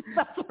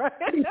 That's right.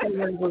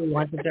 Everyone really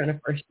wants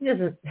Jennifer. She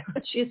doesn't.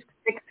 She's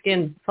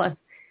thick-skinned. Plus,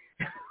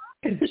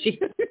 she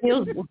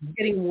feels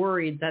getting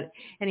worried that.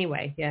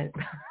 Anyway, yeah.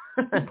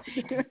 I'm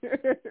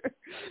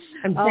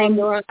saying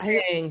the wrong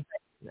thing.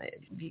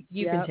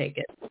 You can take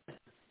it.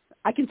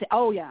 I can say,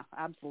 oh yeah,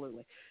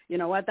 absolutely. You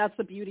know what? That's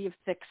the beauty of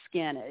thick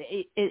skin.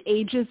 It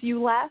ages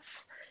you less,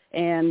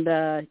 and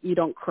you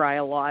don't cry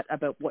a lot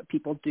about what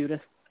people do to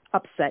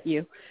upset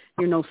you.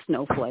 You're no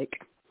snowflake.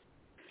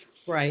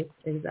 Right.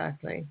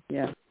 Exactly.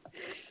 Yeah.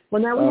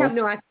 Well, now we have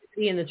no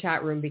activity in the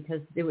chat room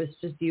because it was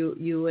just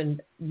you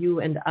and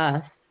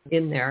us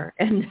in there,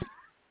 and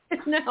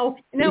now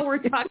we're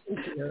talking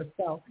to you.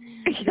 So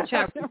the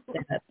chat room is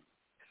dead.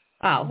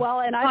 Oh. Well,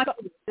 and I've got.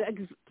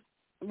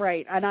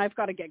 Right, and I've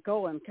got to get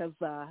going because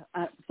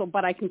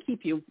but I can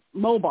keep you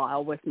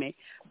mobile with me,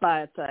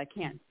 but I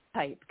can't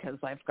type because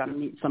I've got to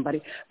meet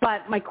somebody.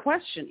 But my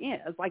question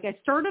is, like, I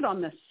started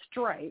on this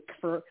strike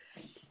for,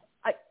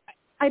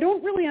 I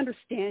don't really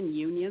understand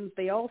unions.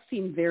 They all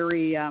seem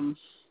very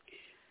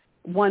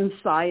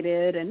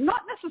one-sided and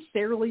not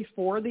necessarily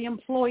for the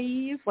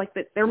employees. Like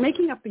that, they're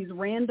making up these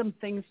random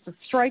things to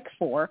strike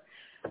for.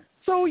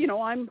 So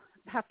I'm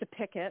have to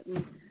pick it,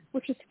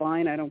 which is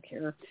fine. I don't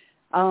care.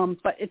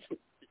 But it's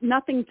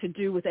nothing to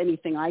do with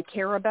anything I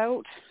care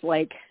about.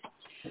 Like,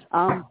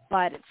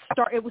 but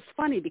it was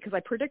funny because I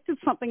predicted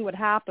something would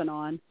happen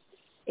on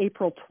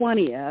April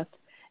 20th,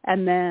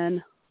 and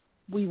then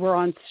we were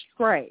on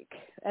strike,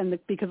 and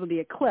because of the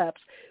eclipse.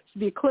 So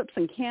the eclipse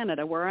in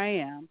Canada, where I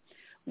am,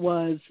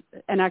 was,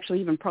 and actually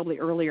even probably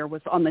earlier,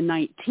 was on the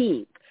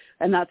 19th,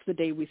 and that's the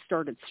day we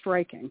started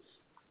striking.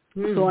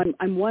 So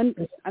I'm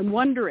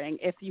wondering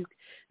if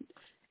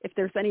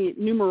there's any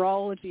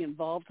numerology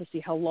involved to see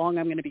how long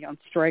I'm going to be on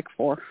strike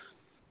for.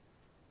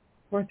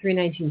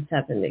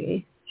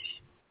 4/3/1970.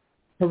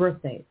 Her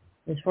birthday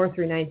is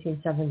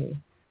 4/3/1970.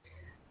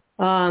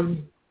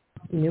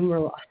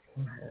 Numerology.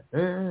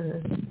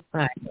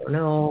 I don't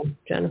know,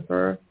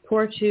 Jennifer.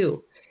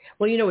 4/2.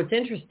 Well, what's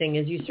interesting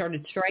is you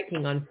started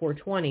striking on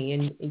 4/20,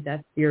 and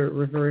that's your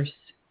reverse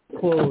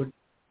code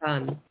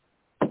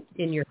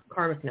in your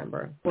karmic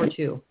number,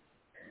 4/2.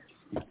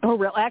 Oh,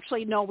 really?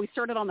 Actually, no, we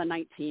started on the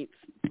 19th.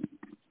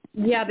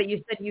 Yeah, but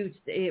you said you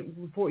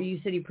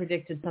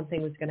predicted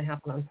something was going to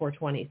happen on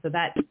 4/20. So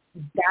that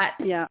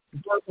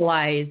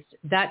verbalized,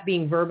 that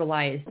being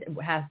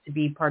verbalized has to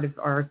be part of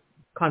our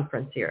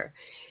conference here.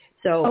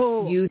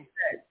 So you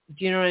said,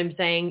 do you know what I'm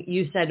saying?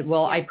 You said,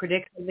 well, I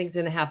predict something's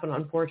going to happen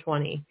on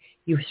 4/20.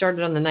 You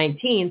started on the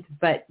 19th,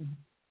 but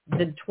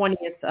the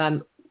 20th,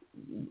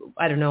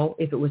 I don't know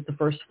if it was the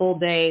first full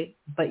day,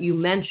 but you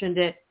mentioned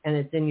it and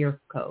it's in your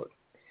code.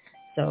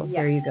 So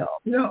there you go.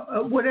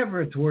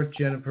 Whatever it's worth,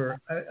 Jennifer,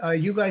 are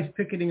you guys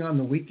picketing on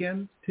the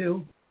weekend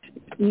too?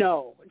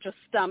 No, just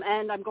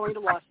and I'm going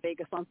to Las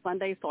Vegas on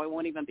Sunday, so I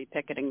won't even be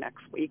picketing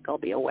next week. I'll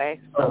be away.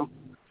 So.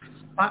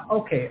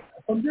 Okay.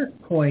 From this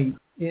point,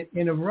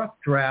 in a rough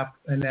draft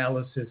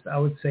analysis, I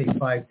would say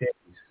 5 days.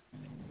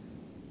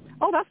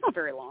 Oh, that's not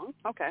very long.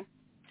 Okay.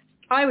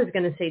 I was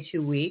going to say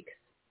 2 weeks,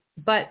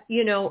 but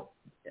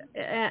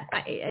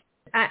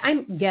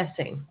I'm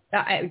guessing.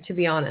 To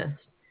be honest,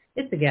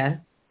 it's a guess.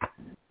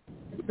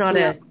 It's not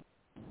a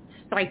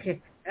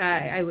psychic.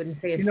 I wouldn't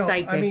say a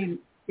psychic. I mean,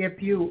 if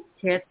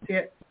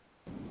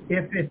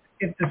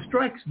if the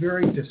strike's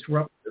very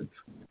disruptive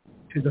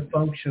to the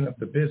function of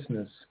the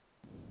business,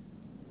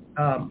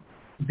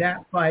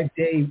 that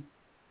 5-day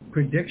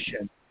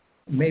prediction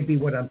may be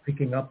what I'm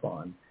picking up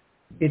on.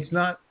 It's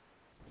not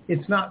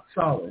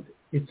solid.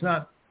 It's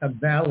not a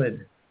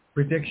valid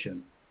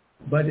prediction,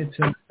 but it's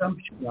an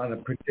assumption on a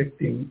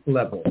predicting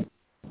level.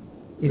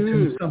 It's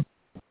an assumption.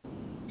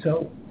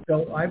 So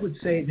I would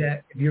say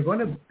that if you're going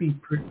to be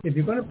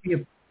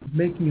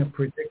making a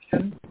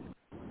prediction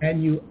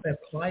and you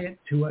apply it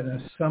to an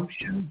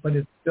assumption, but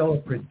it's still a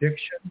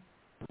prediction,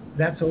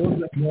 that's a little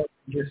bit more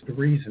than just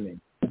reasoning.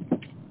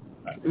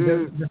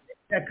 The thing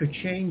that could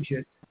change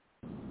it,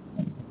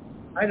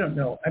 I don't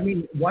know. I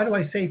mean, why do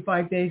I say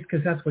 5 days?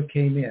 Because that's what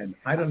came in.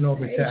 I don't know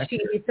if it's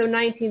accurate. So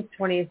 19th,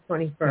 20th,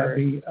 21st. That'd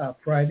be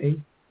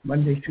Friday,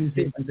 Monday,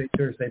 Tuesday, Wednesday,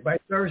 Thursday. By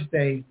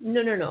Thursday.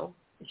 No.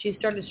 She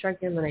started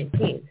striking on the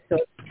 19th. So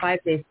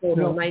 5 days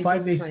total. No,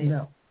 5 days from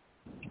now.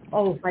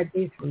 Oh, 5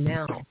 days from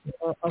now.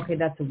 Oh, okay,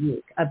 that's a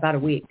week. About a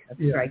week of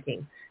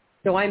striking.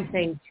 So I'm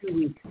saying 2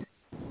 weeks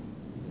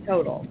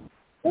total.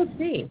 We'll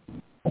see.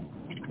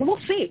 We'll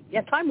see.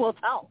 Yeah, time will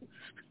tell.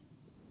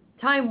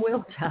 Time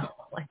will tell.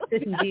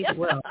 It indeed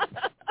will.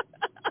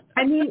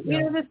 I mean,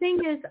 the thing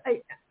is,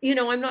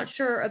 I'm not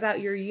sure about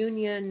your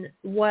union.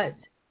 What,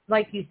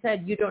 like you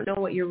said, you don't know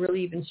what you're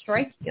really even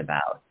striking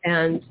about,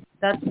 and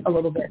that's a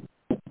little bit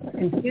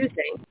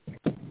confusing.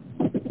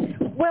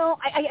 Well,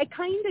 I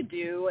kind of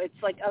do.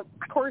 It's like, of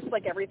course,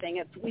 like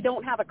everything, we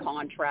don't have a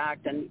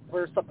contract, and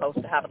we're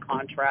supposed to have a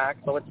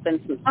contract. So it's been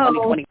since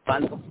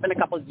 2021. So it's been a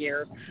couple of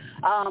years.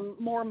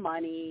 More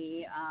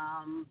money.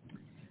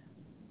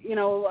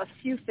 A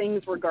few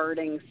things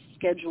regarding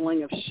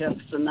scheduling of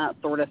shifts and that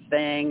sort of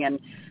thing, and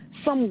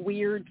some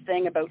weird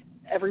thing about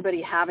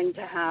everybody having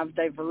to have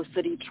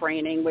diversity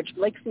training, which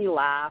makes me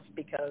laugh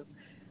because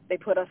they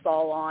put us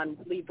all on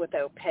leave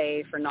without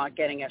pay for not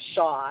getting a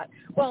shot.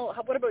 Well,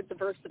 what about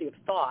diversity of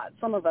thought?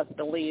 Some of us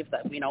believe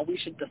that, we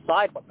should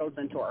decide what goes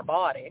into our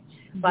body.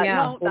 But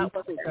no, that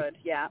wasn't good.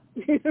 Yeah.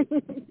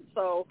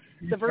 So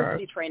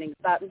diversity training,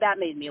 that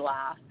made me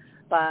laugh.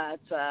 But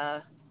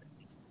a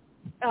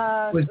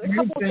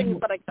couple of things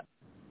that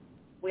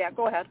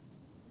go ahead.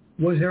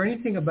 Was there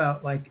anything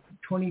about like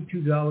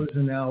 $22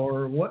 an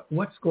hour?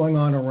 What's going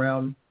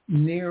on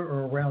near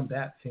or around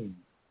that theme?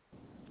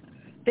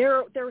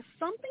 There's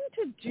something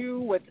to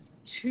do with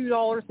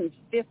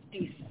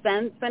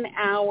 $2.50 an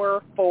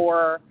hour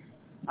for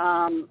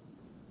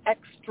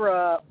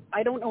extra.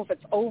 I don't know if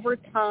it's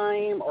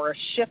overtime or a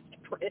shift.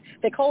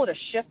 They call it a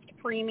shift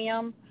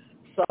premium.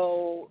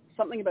 So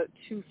something about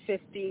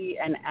 $2.50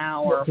 an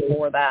hour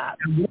for that.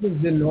 And what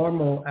is the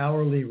normal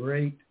hourly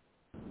rate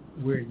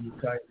where you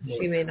guys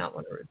work? She may not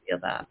want to reveal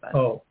that. But.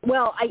 Oh.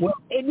 Well,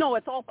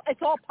 it's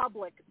all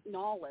public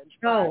knowledge.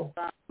 But,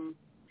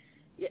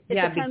 it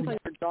depends on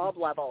your job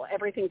level.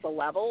 Everything's a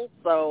level.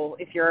 So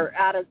if you're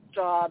at a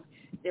job,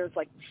 there's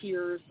like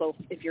tiers. So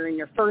if you're in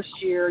your first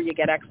year, you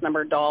get X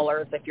number of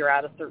dollars. If you're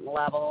at a certain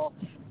level,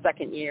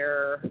 second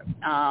year.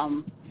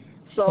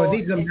 So are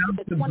these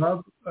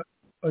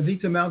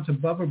amounts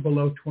above or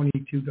below $22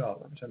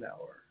 an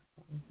hour?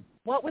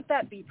 What would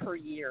that be per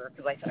year?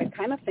 Because I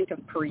kind of think of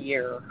per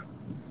year.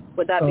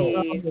 Would that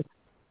be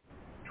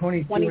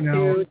 22 an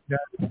hour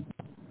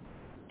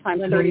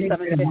times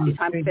 37.50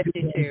 times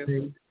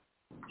 52?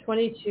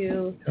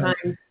 22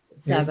 times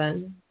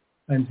 7.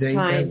 And day,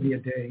 that'd be a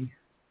day.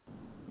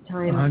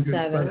 Times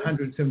 7.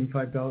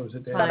 $175 a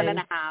day. 7.5.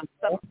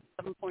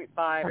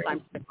 7.5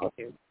 times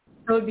 52.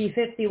 So it would be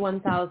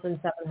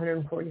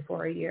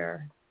 $51,744 a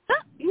year.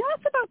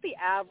 That's about the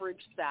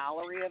average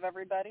salary of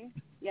everybody.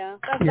 Yeah,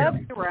 that's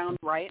around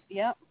right.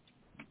 Yep.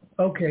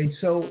 Okay,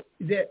 so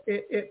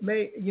it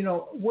may,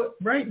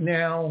 right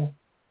now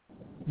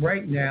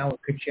it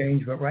could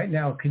change, but right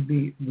now it could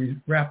be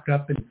wrapped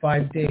up in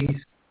 5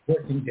 days,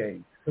 working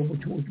days. So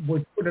which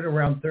would put it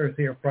around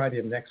Thursday or Friday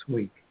of next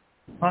week,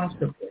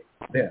 possibly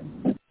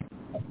then.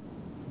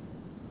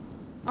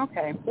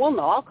 Okay. Well,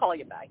 no, I'll call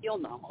you back. You'll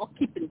know. I'll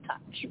keep in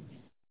touch. Okay.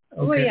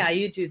 Well, yeah,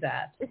 you do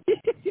that.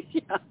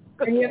 Yeah.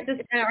 And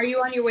are you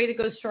on your way to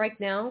go strike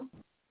now?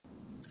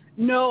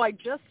 No, I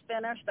just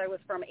finished. I was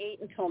from 8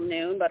 until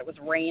noon, but it was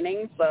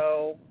raining,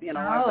 so, I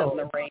was in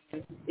the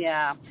rain.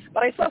 Yeah.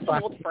 But I saw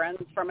some old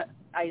friends from it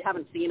I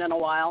haven't seen in a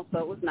while, so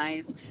it was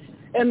nice.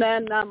 And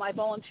then I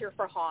volunteer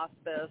for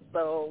hospice,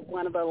 so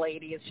one of the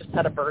ladies just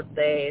had a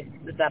birthday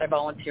that I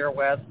volunteer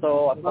with,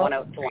 so I'm going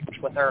out to lunch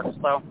with her.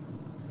 So.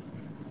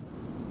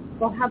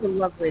 Well, have a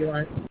lovely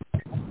lunch.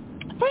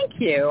 Thank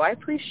you. I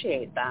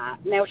appreciate that.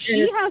 Now,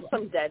 she has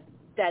some dead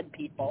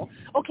people.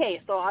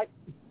 Okay, so I'm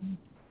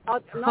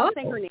not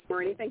saying her name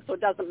or anything, so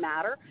it doesn't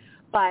matter,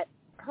 but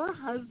her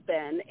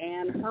husband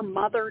and her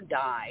mother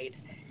died,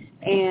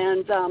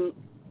 and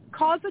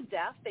cause of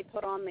death they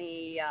put on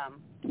the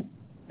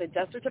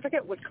death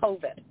certificate was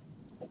COVID.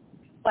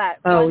 But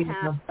one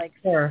had like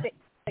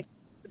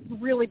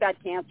really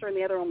bad cancer, and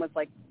the other one was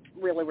like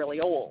really, really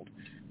old.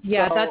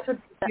 Yeah, so that's what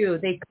they do.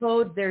 They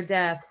code their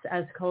deaths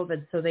as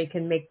COVID so they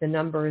can make the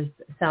numbers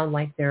sound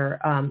like they're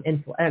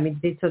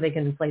so they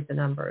can inflate the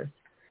numbers.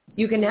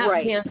 You can have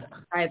Right. cancer,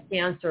 die of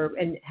cancer,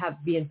 and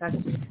be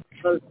infected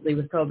supposedly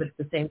with COVID at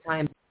the same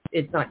time.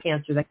 It's not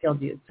cancer that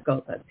killed you; it's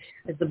COVID.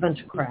 It's a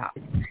bunch of crap.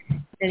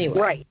 Anyway,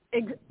 Right.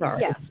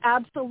 Sorry. Yes,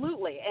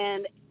 absolutely.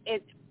 And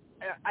it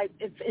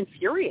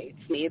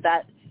infuriates me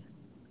that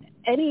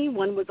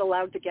anyone was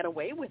allowed to get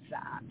away with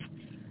that.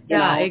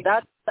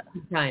 That's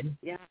time.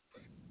 Yeah.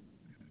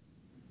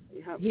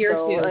 Here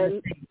so,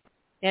 too,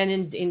 and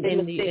in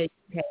the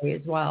UK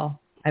as well.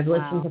 I've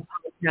listened to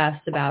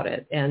podcasts about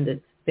it, and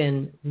it's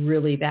been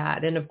really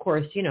bad. And of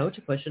course,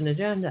 to push an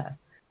agenda,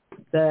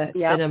 the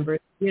numbers.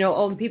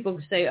 Old people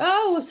say,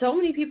 "Oh, so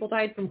many people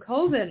died from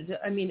COVID."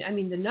 I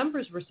mean, the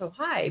numbers were so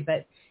high,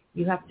 but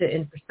you have to,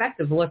 in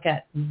perspective, look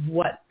at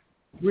what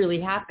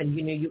really happened.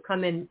 You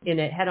come in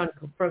a head-on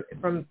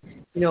from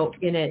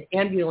in an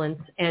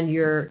ambulance, and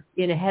you're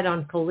in a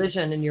head-on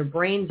collision, and your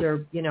brains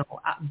are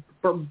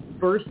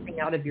bursting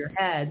out of your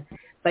head,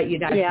 but you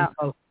died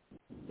from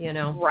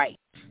COVID. Right.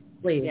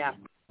 Please. Yeah.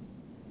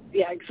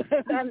 Yeah,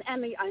 and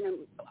I'm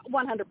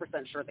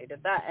 100% sure they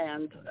did that,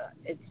 and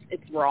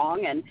it's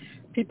wrong, and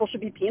people should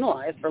be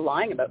penalized for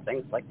lying about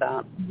things like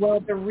that.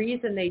 Well, the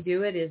reason they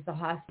do it is the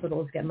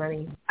hospitals get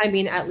money. I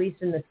mean, at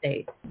least in the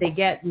States, they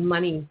get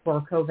money for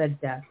COVID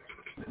deaths.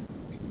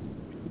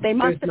 They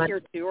must have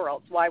here too, or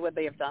else why would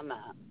they have done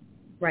that?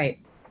 Right.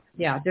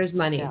 Yeah, there's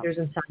money. Yeah. There's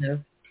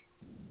incentive.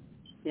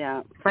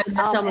 Yeah.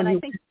 And I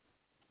think.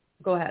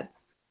 Go ahead.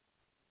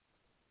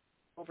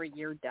 Over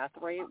year death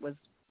rate was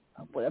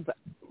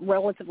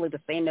relatively the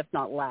same, if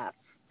not less.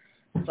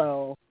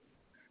 So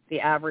the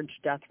average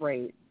death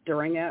rate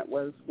during it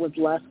was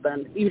less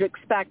than you'd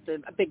expect,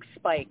 a big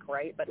spike,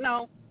 right? But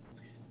no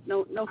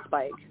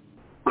spike.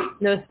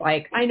 No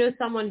spike. I know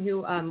someone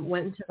who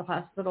went into the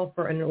hospital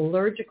for an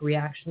allergic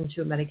reaction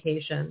to a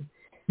medication,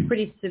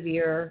 pretty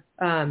severe,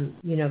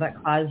 that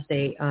caused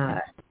a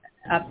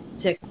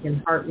uptick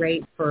in heart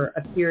rate for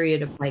a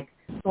period of like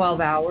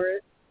 12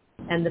 hours.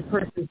 And the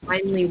person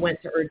finally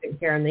went to urgent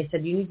care, and they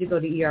said, you need to go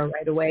to ER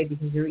right away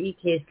because your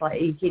EKG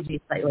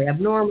is slightly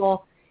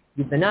abnormal.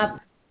 You've been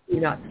up,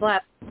 you've not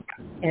slept,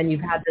 and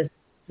you've had this,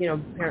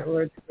 apparent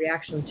allergic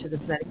reaction to this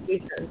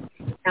medication.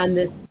 And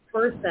this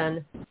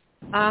person,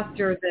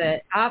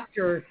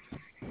 after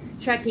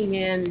checking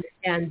in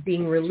and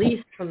being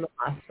released from the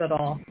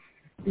hospital,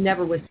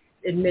 never was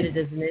admitted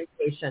as an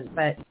inpatient,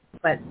 but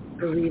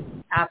released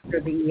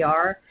after the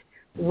ER.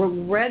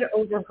 Read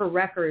over her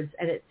records,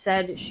 and it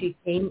said she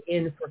came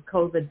in for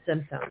COVID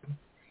symptoms,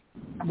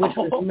 which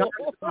was not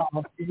at all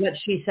what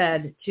she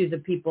said to the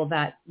people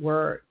that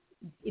were,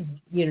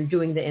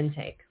 doing the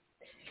intake.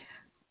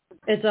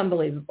 It's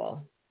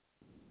unbelievable.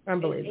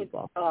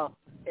 Unbelievable.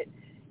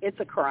 It's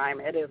a crime.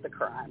 It is a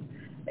crime.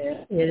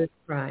 It is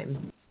a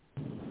crime.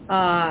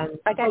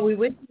 We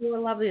wish you a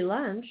lovely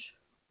lunch.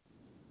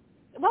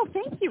 Well,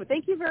 thank you.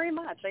 Thank you very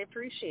much. I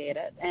appreciate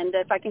it. And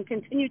if I can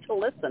continue to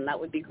listen, that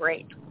would be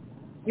great.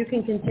 You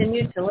can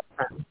continue to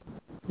listen.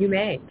 You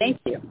may. Thank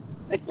you.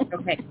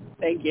 Okay.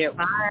 Thank you.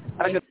 Bye.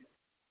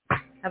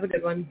 Have a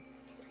good one.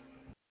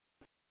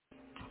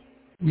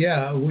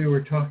 Yeah, we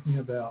were talking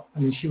about,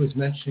 she was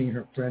mentioning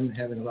her friend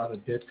having a lot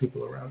of dead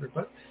people around her,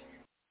 but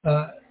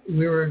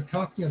we were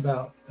talking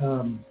about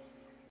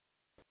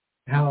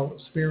how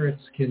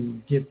spirits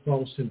can give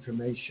false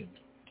information,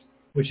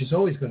 which is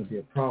always going to be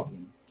a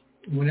problem.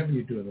 Whenever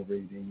you're doing a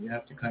reading, you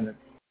have to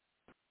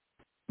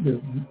the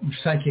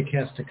psychic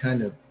has to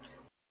kind of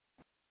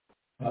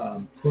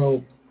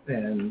probe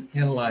and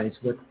analyze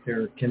what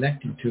they're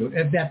connecting to,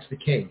 if that's the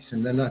case,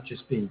 and they're not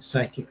just being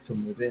psychic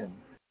from within.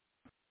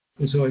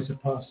 There's always a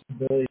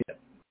possibility that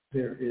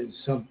there is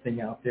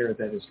something out there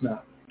that is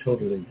not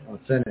totally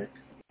authentic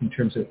in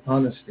terms of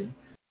honesty.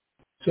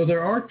 So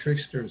there are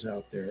tricksters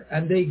out there,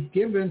 and they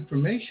give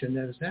information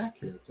that is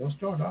accurate. They'll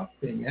start off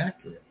being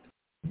accurate.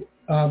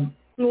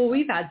 Well,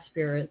 we've had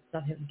spirits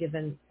that have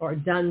given or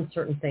done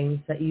certain things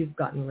that you've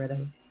gotten rid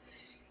of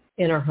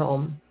in our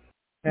home.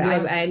 Yeah.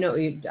 I know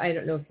you. I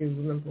don't know if you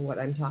remember what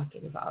I'm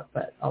talking about,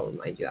 but I'll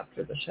remind you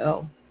after the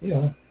show.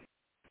 Yeah.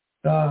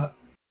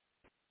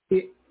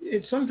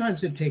 It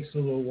sometimes it takes a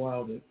little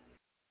while to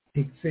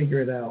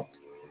figure it out,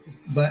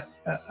 but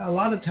a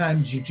lot of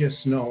times you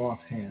just know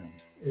offhand.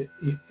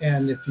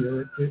 And if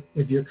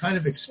you're kind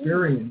of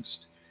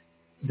experienced,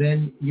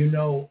 then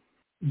you'll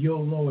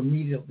know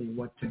immediately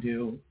what to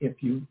do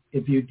if you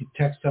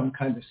detect some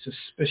kind of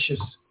suspicious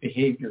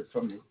behavior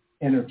from the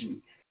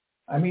energy.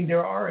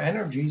 There are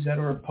energies that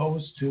are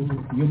opposed to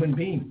human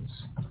beings.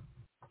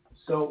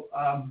 So,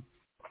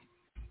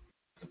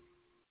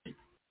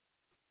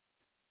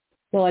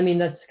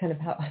 that's kind of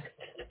how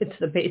it's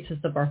the basis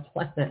of our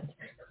planet.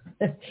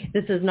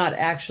 This is not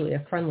actually a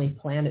friendly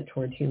planet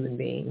toward human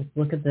beings.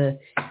 Look at the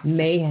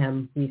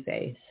mayhem we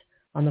face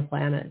on the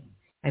planet.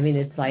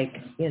 It's like,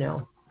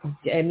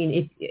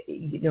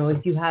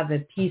 if you have a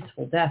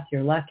peaceful death,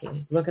 you're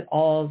lucky. Look at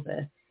all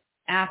the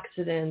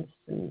accidents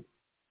and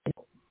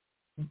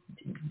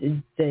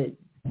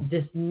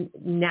this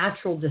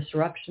natural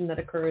disruption that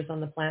occurs on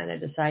the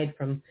planet, aside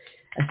from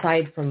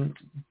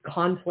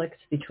conflicts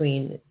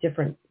between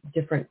different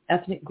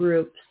ethnic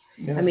groups,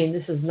 Yeah. I mean,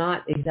 this is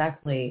not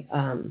exactly,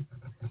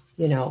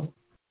 it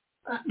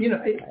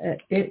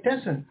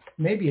doesn't,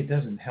 maybe it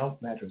doesn't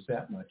help matters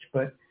that much,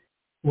 but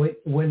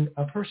when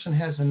a person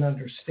has an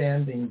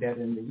understanding that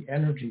in the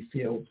energy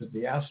fields of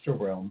the astral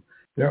realm,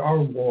 there are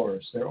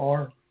wars, there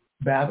are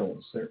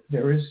battles,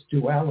 there is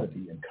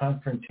duality and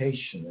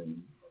confrontation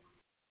and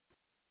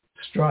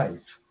strife.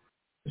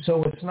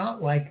 So it's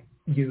not like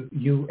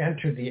you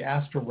enter the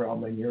astral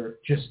realm and you're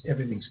just,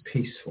 everything's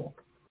peaceful.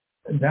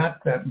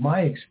 Not that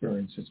my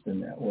experience has been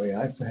that way.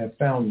 I have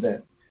found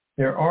that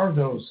there are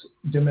those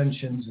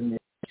dimensions in the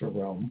astral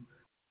realm,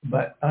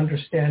 but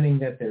understanding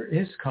that there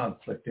is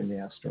conflict in the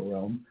astral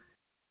realm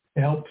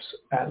helps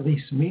at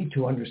least me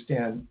to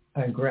understand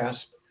and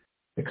grasp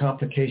the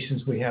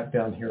complications we have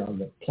down here on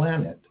the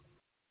planet,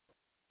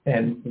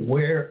 and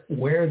where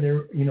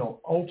there,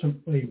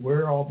 ultimately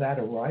where all that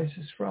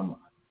arises from,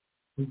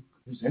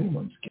 who's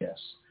anyone's guess,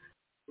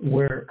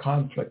 where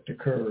conflict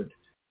occurred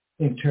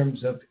in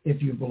terms of if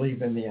you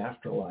believe in the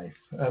afterlife.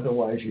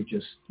 Otherwise, you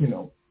just,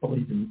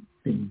 believe in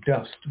being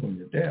dust when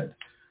you're dead.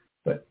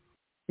 But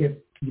if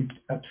you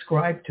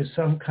ascribe to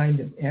some kind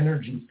of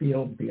energy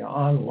field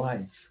beyond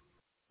life,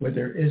 where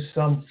there is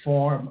some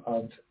form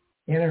of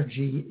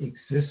energy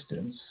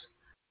existence,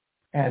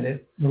 and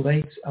it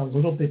relates a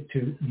little bit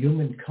to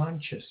human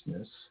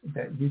consciousness,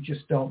 that you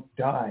just don't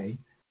die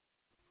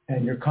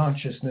and your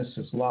consciousness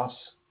is lost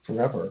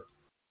forever,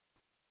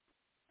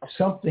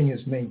 something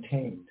is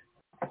maintained.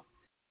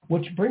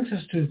 Which brings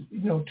us to,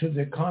 to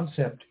the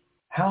concept,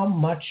 how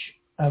much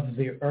of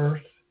the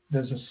earth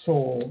does a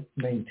soul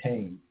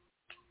maintain?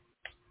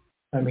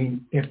 I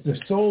mean, if the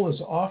soul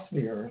is off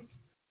the earth,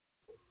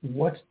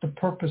 what's the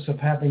purpose of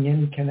having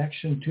any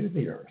connection to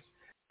the earth?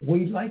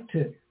 We like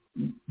to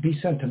be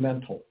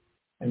sentimental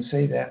and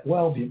say that,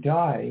 well, if you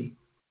die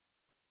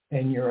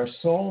and you're a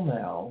soul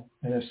now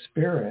and a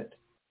spirit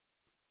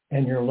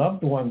and your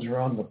loved ones are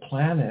on the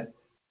planet,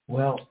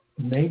 well,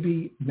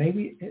 maybe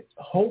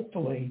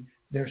hopefully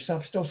there's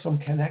still some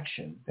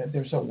connection, that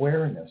there's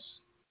awareness.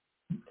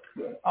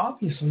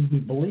 Obviously, we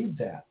believe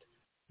that.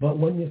 But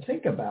when you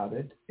think about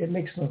it, it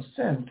makes no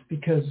sense,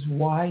 because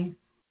why?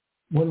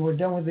 When we're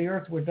done with the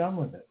earth, we're done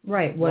with it.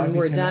 Right. When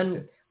we're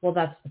done, well,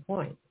 that's the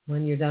point.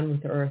 When you're done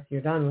with the earth,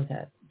 you're done with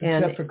it.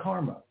 Except for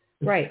karma.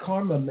 Right.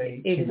 Karma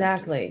may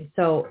exactly.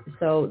 So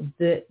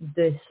the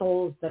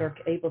souls that are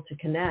able to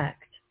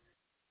connect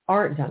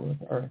aren't done with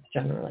the earth,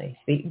 generally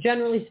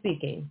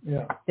speaking.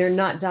 Yeah. They're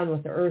not done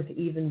with the earth,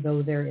 even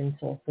though they're in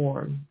soul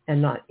form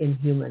and not in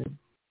human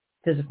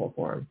physical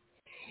form.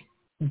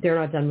 They're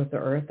not done with the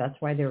earth. That's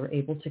why they were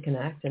able to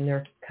connect, and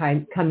they're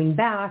coming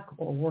back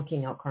or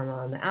working out karma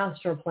on the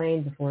astral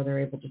plane before they're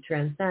able to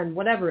transcend,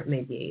 whatever it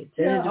may be. It's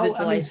an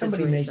individualized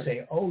somebody situation. may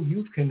say,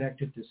 you've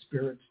connected to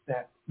spirits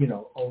that,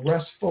 are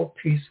restful,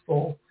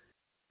 peaceful.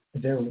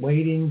 They're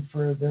waiting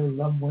for their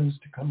loved ones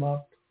to come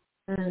up.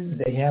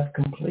 They have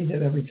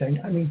completed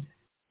everything. I mean,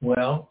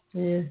 well,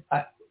 in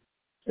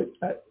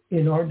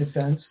our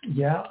defense,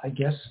 I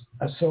guess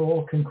a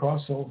soul can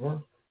cross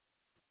over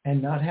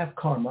and not have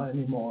karma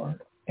anymore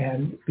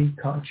and be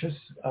conscious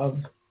of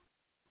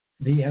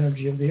the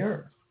energy of the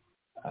earth.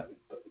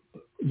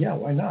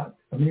 Why not?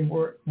 I mean,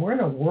 we're in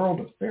a world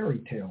of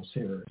fairy tales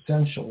here,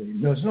 essentially.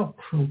 There's no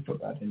proof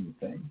about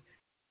anything.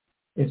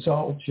 It's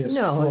all just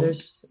there's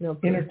no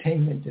proof.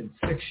 Entertainment and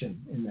fiction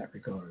in that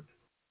regard.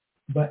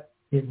 But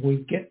if we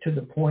get to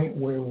the point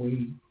where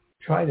we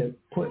try to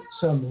put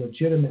some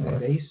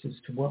legitimate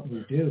basis to what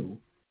we do,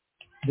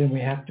 then we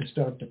have to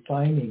start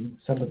defining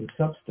some of the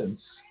substance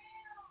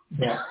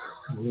that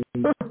we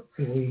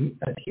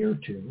adhere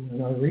to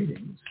in our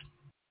readings.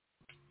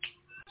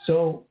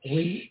 So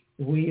we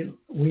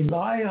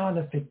lie on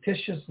a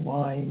fictitious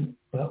line,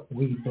 but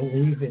we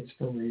believe it's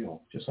for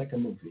real, just like a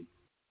movie.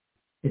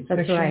 It's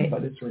fiction, right.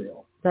 But it's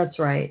real. That's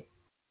right.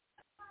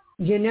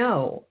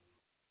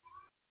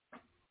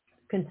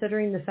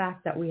 Considering the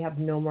fact that we have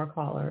no more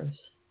callers,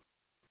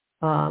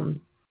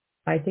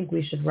 I think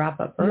we should wrap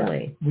up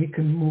early. Yeah, we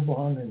can move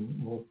on, and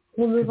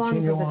we'll move on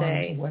for the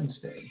day. On to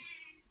Wednesday.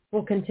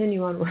 We'll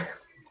continue on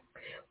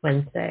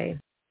Wednesday.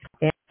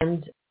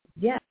 And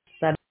yes,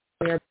 that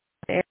we are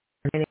there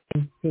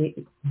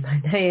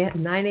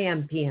 9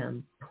 a.m.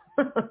 p.m.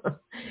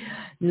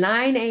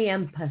 9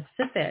 a.m.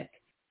 Pacific,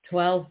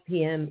 12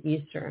 p.m.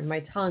 Eastern. My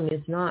tongue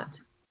is not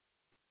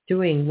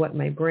doing what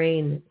my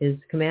brain is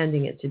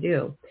commanding it to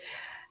do.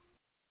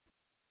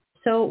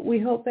 So we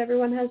hope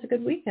everyone has a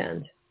good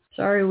weekend.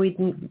 Sorry we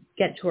didn't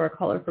get to our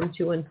caller from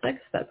 216,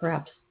 but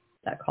perhaps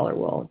that caller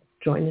will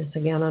join us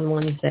again on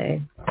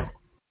Wednesday.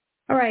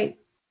 All right.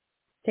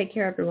 Take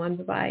care, everyone.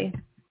 Bye-bye.